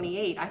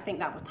 1628, I think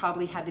that would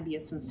probably had to be a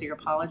sincere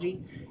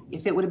apology.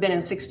 If it would have been in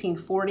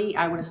 1640,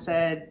 I would have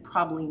said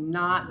probably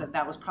not,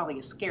 that was probably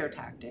a scare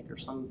tactic or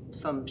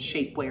some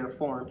shape, way, or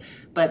form.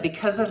 But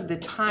because of the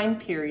time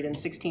period in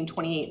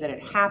 1628 that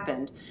it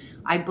happened,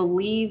 I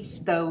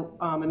believe, though,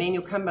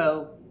 Emmanuel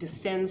Kumbo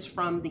descends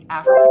from the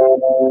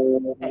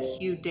African that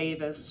Hugh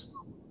Davis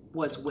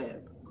was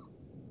with.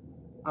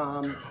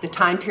 The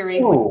time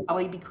period would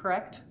probably be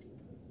correct.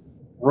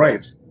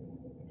 Right.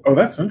 Oh,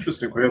 that's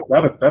interesting,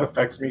 because that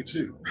affects me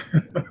too.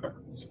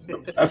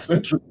 So that's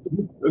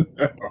interesting to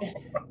know.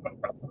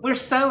 We're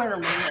so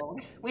intermingled.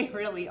 We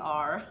really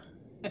are.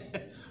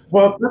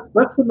 Well,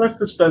 that's the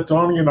message that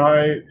Donya and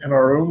I, in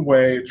our own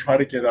way, try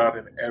to get out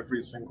in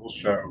every single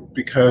show,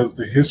 because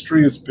the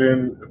history has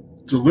been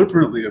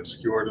deliberately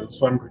obscured in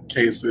some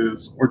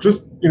cases, or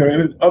just,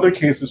 in other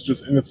cases,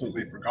 just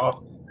innocently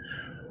forgotten.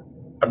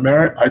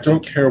 I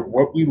don't care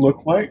what we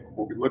look like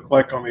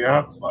on the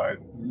outside.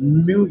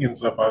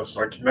 Millions of us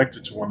are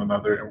connected to one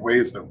another in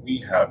ways that we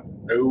have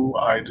no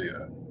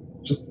idea.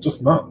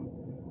 Just none.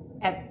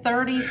 At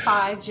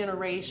 35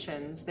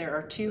 generations, there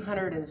are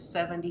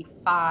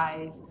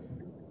 275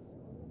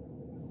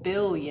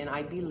 billion,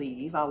 I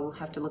believe, I'll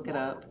have to look it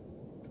up,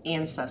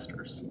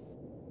 ancestors.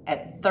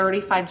 At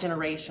 35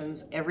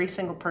 generations, every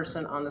single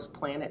person on this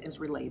planet is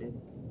related.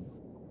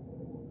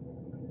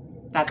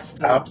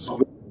 That's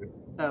absolutely.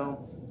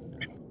 So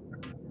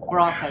we're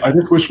all cousins. I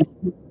just wish,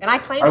 and I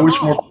claim I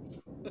wish more.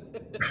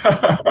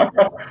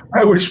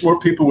 I wish more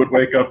people would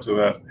wake up to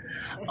that.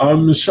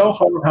 Michelle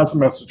Holland has a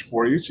message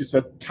for you. She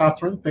said,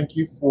 Kathryn, thank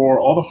you for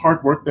all the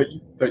hard work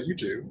that you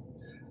do.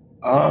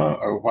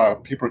 Oh, wow,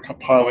 people are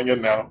piling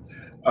in now.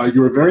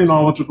 You are very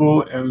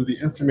knowledgeable, and the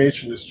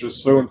information is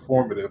just so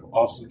informative.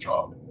 Awesome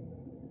job.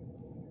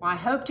 Well, I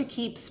hope to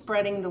keep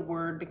spreading the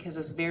word because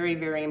it's very,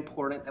 very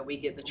important that we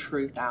get the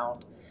truth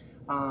out.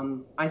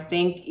 I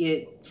think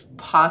it's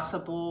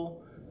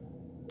possible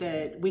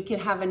that we can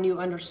have a new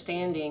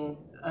understanding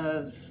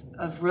of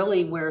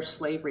really where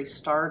slavery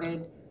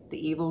started, the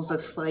evils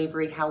of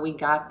slavery, how we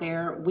got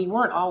there. We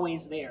weren't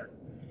always there.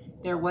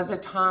 There was a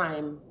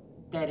time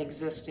that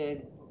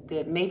existed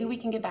that maybe we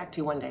can get back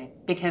to one day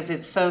because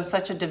it's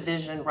such a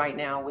division right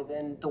now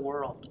within the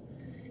world.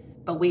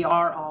 But we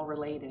are all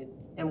related,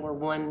 and we're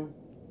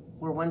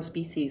one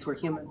species, we're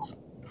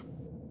humans.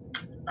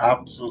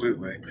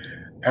 Absolutely.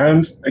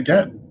 And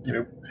again,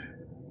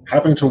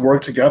 having to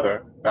work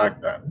together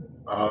back then,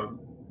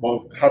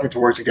 having to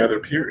work together,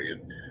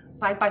 period.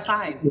 Side by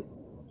side.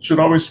 Should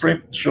always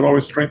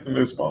strengthen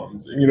those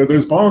bonds. And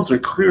those bonds are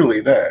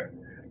clearly there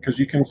because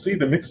you can see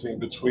the mixing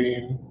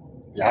between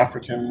the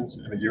Africans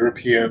and the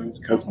Europeans,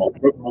 because a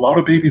lot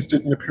of babies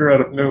didn't appear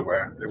out of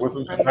nowhere. It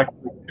wasn't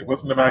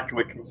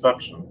immaculate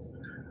conceptions.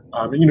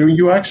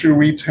 You actually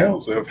read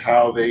tales of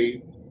how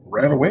they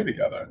ran away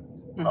together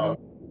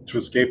to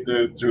escape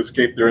their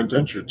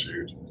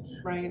indenturitude.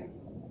 Right.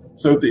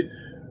 So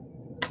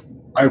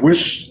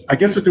I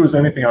guess if there was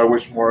anything, I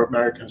wish more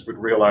Americans would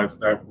realize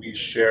that we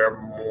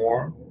share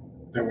more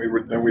than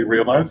we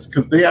realize,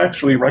 because they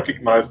actually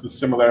recognize the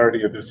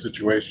similarity of their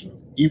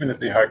situations, even if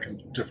they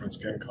had different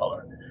skin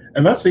color.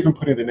 And that's even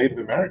putting the Native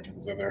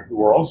Americans in there,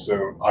 who are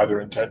also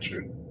either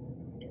indentured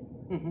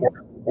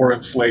or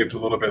enslaved a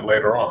little bit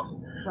later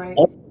on. Right.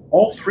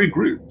 All three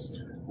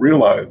groups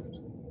realized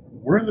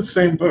we're in the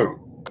same boat.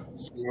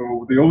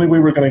 So the only way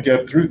we're going to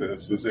get through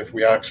this is if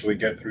we actually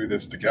get through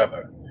this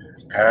together.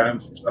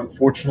 And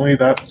unfortunately,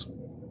 that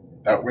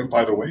went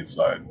by the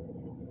wayside.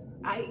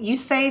 You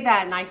say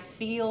that, and I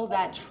feel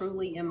that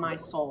truly in my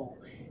soul.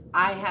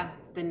 I have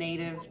the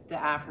Native, the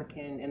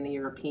African, and the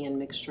European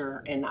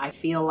mixture, and I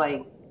feel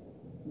like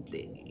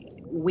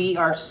we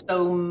are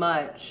so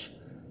much,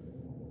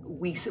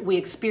 we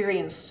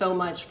experience so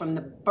much from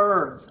the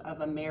birth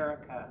of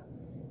America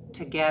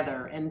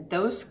together, and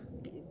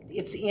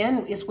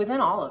it's within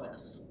all of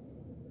us.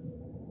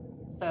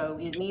 So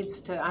it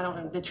needs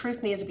to, the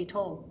truth needs to be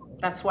told.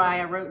 That's why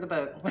I wrote the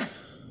book.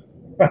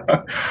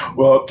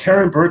 Well,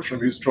 Karen Bertram,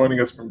 who's joining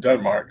us from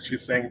Denmark,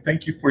 she's saying,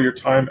 thank you for your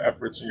time,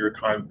 efforts, and your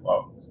kind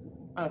thoughts.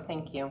 Oh,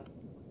 thank you.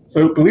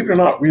 So believe it or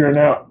not, we are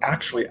now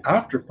actually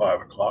after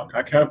 5 o'clock.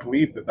 I can't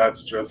believe that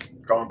that's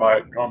just gone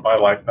by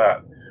like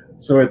that.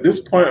 So at this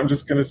point, I'm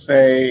just going to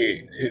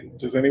say,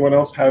 does anyone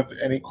else have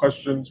any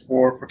questions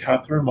for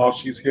Kathryn while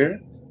she's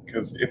here?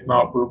 Because if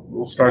not,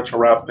 we'll start to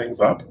wrap things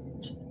up.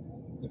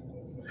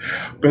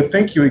 But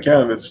thank you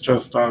again. It's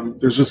just,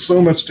 there's just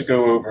so much to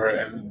go over,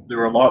 and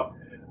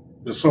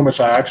there's so much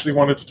I actually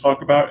wanted to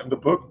talk about in the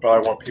book, but I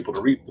want people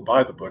to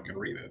buy the book and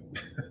read it.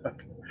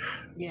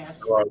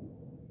 Yes. So,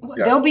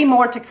 yeah. There'll be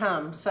more to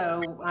come,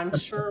 so I'm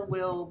sure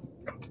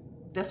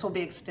this will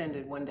be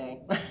extended one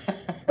day.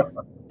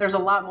 There's a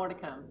lot more to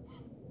come.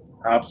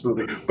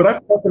 Absolutely. But I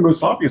thought the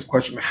most obvious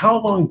question,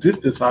 how long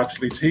did this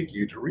actually take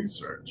you to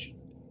research?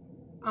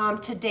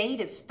 To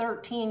date, it's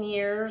 13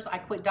 years. I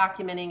quit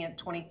documenting at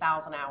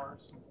 20,000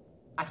 hours.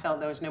 I felt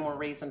there was no more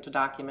reason to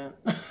document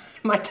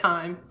my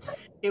time.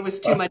 It was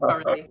too much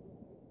already.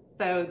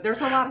 So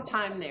there's a lot of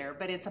time there,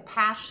 but it's a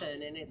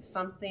passion, and it's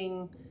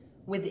something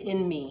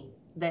within me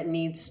that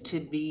needs to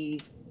be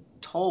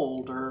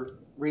told or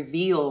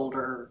revealed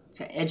or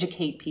to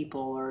educate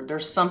people, or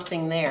there's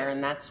something there,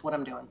 and that's what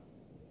I'm doing.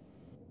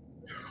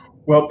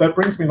 Well, that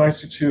brings me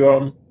nicely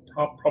to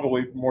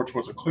probably more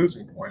towards a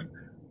closing point.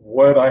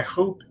 What I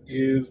hope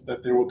is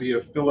that there will be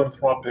a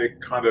philanthropic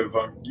kind of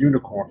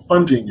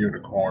funding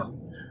unicorn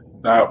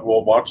that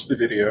will watch the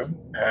video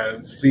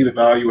and see the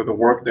value of the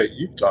work that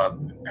you've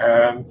done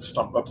and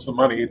stump up some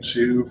money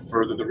to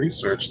further the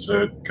research,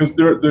 because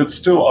there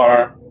still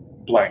are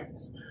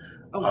blanks.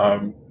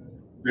 Okay.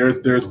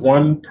 There's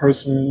one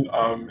person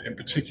in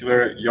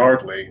particular,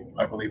 Yardley,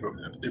 I believe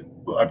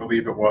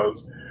it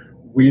was.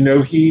 We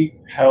know he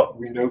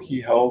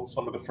held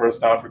some of the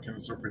first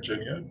Africans in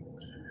Virginia.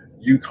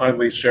 You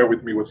kindly share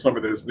with me what some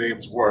of those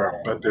names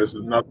were, but there's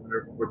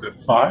another, was it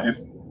 5?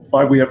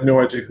 5, we have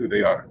no idea who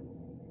they are.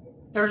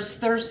 There's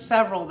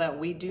several that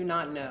we do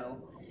not know.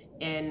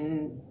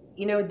 And,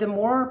 the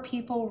more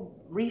people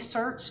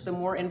research, the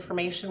more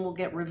information will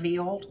get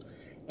revealed.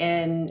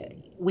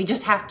 And we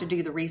just have to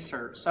do the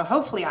research. So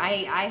hopefully,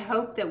 I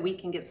hope that we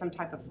can get some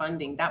type of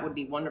funding. That would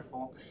be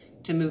wonderful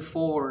to move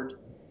forward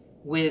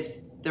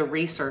with the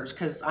research,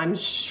 because I'm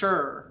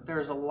sure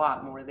there's a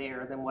lot more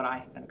there than what I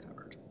have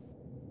uncovered.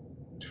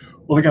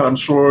 Well, again, I'm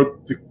sure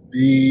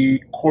the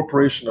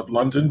Corporation of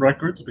London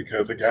records,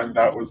 because again,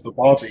 that was the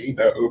body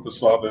that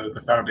oversaw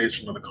the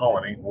foundation of the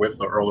colony with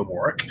the Earl of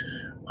Warwick.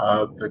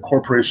 The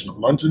Corporation of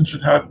London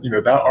should have,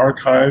 that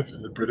archive,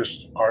 and the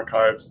British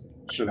archives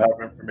should have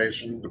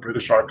information. The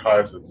British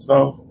Archives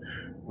itself.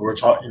 We were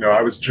talking,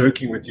 I was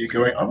joking with you,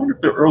 going, I wonder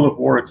if the Earl of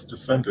Warwick's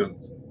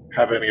descendants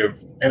have any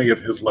of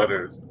his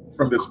letters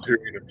from this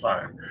period of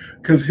time,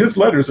 because his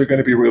letters are going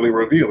to be really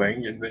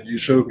revealing. And then you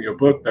showed me a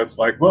book that's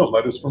like, well,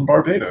 letters from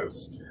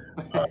Barbados,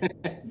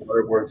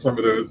 where some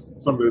of those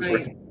were.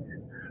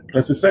 But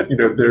as I said,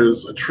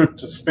 there's a trip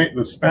to Spain,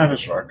 the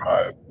Spanish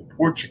archive, the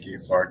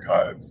Portuguese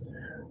archives.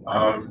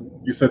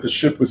 You said the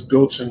ship was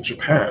built in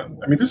Japan.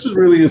 I mean, this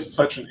really is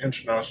such an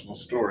international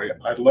story.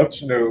 I'd love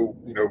to know,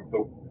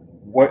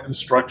 what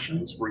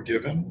instructions were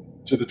given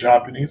to the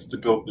Japanese to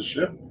build the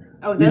ship.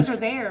 Oh, those are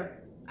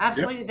there.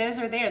 Absolutely, yep. Those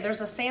are there.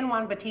 There's a San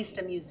Juan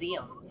Bautista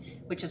Museum,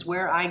 which is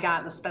where I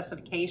got the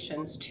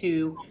specifications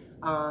to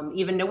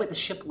even know what the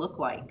ship looked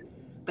like.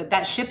 But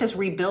that ship is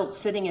rebuilt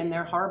sitting in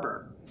their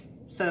harbor.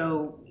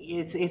 So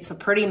it's a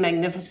pretty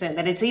magnificent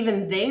that it's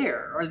even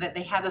there, or that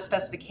they have the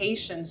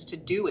specifications to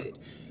do it.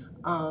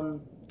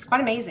 It's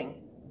quite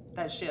amazing,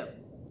 that ship.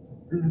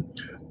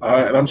 Mm-hmm.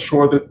 And I'm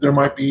sure that there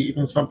might be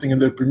even something in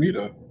the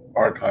Bermuda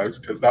archives,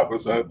 because that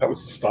was a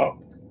stop.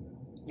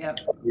 Yep.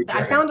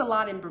 I found a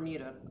lot in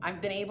Bermuda.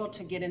 I've been able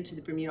to get into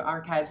the Bermuda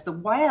archives. The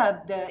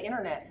web, the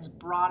internet has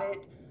brought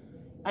it.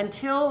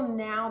 Until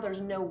now,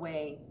 there's no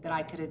way that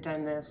I could have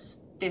done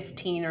this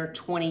 15 or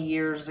 20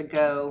 years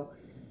ago,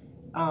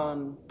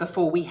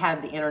 before we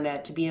had the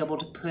internet, to be able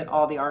to put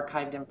all the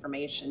archived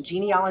information.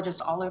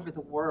 Genealogists all over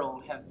the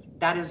world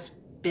that has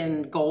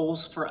been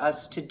goals for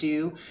us to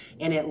do,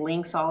 and it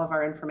links all of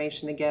our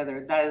information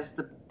together.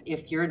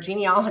 If you're a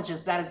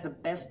genealogist, that is the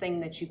best thing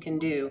that you can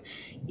do,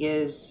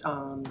 is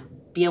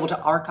be able to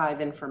archive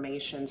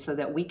information so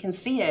that we can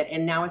see it.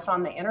 And now it's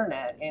on the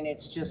internet, and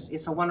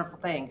it's a wonderful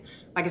thing.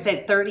 Like I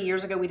said, 30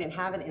 years ago, we didn't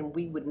have it, and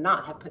we would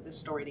not have put this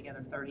story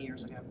together 30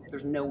 years ago.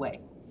 There's no way.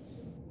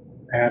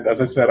 And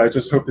as I said, I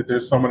just hope that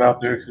there's someone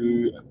out there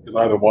who is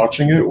either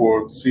watching it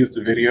or sees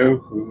the video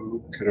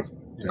who could have,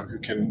 who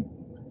can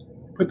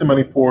put the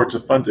money forward to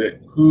fund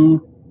it,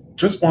 who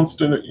just wants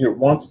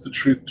the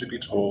truth to be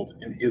told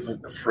and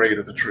isn't afraid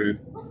of the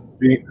truth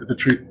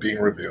being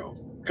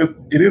revealed, because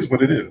it is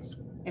what it is.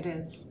 It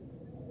is,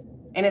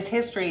 and its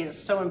history is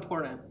so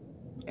important.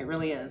 It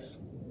really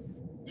is.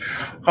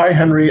 Hi,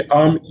 Henry.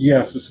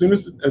 Yes, as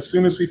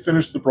soon as we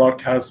finish the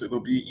broadcast, it will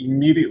be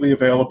immediately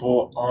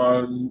available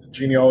on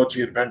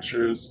Genealogy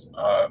Adventures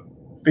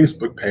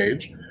Facebook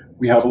page.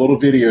 We have a little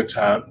video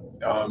tab.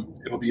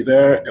 It'll be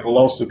there. It'll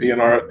also be in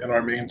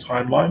our main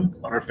timeline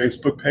on our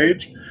Facebook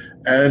page,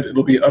 and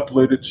it'll be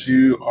uploaded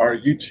to our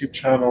YouTube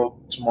channel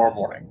tomorrow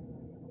morning.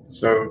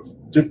 So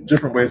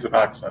different ways of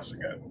accessing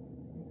it.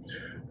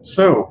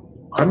 So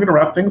I'm going to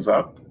wrap things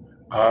up.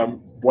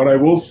 What I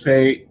will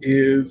say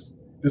is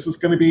this is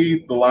going to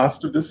be the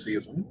last of this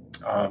season.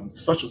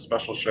 Such a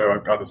special show,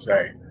 I've got to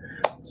say.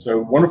 So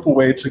wonderful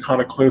way to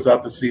kind of close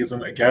out the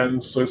season. Again,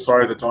 so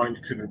sorry that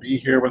Donya couldn't be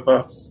here with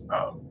us.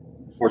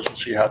 Unfortunately,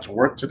 she had to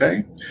work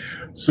today.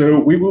 So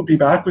we will be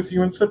back with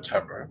you in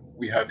September.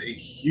 We have a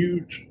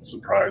huge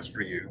surprise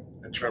for you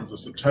in terms of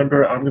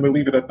September. I'm going to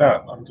leave it at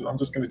that. I'm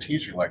just going to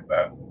tease you like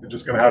that. You're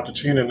just going to have to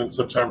tune in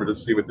September to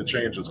see what the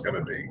change is going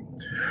to be.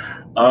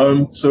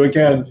 So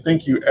again,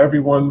 thank you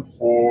everyone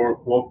for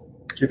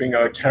giving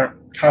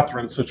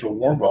Kathryn such a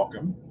warm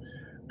welcome,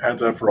 and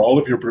for all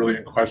of your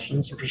brilliant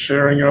questions, and for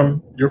sharing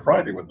your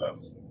Friday with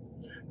us.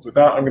 So with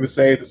that, I'm going to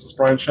say this is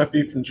Brian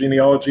Sheffy from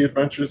Genealogy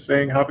Adventures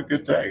saying have a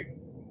good day.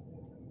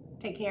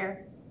 Take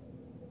care.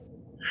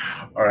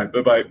 All right,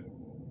 bye-bye.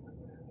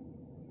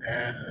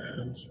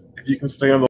 And if you can stay on the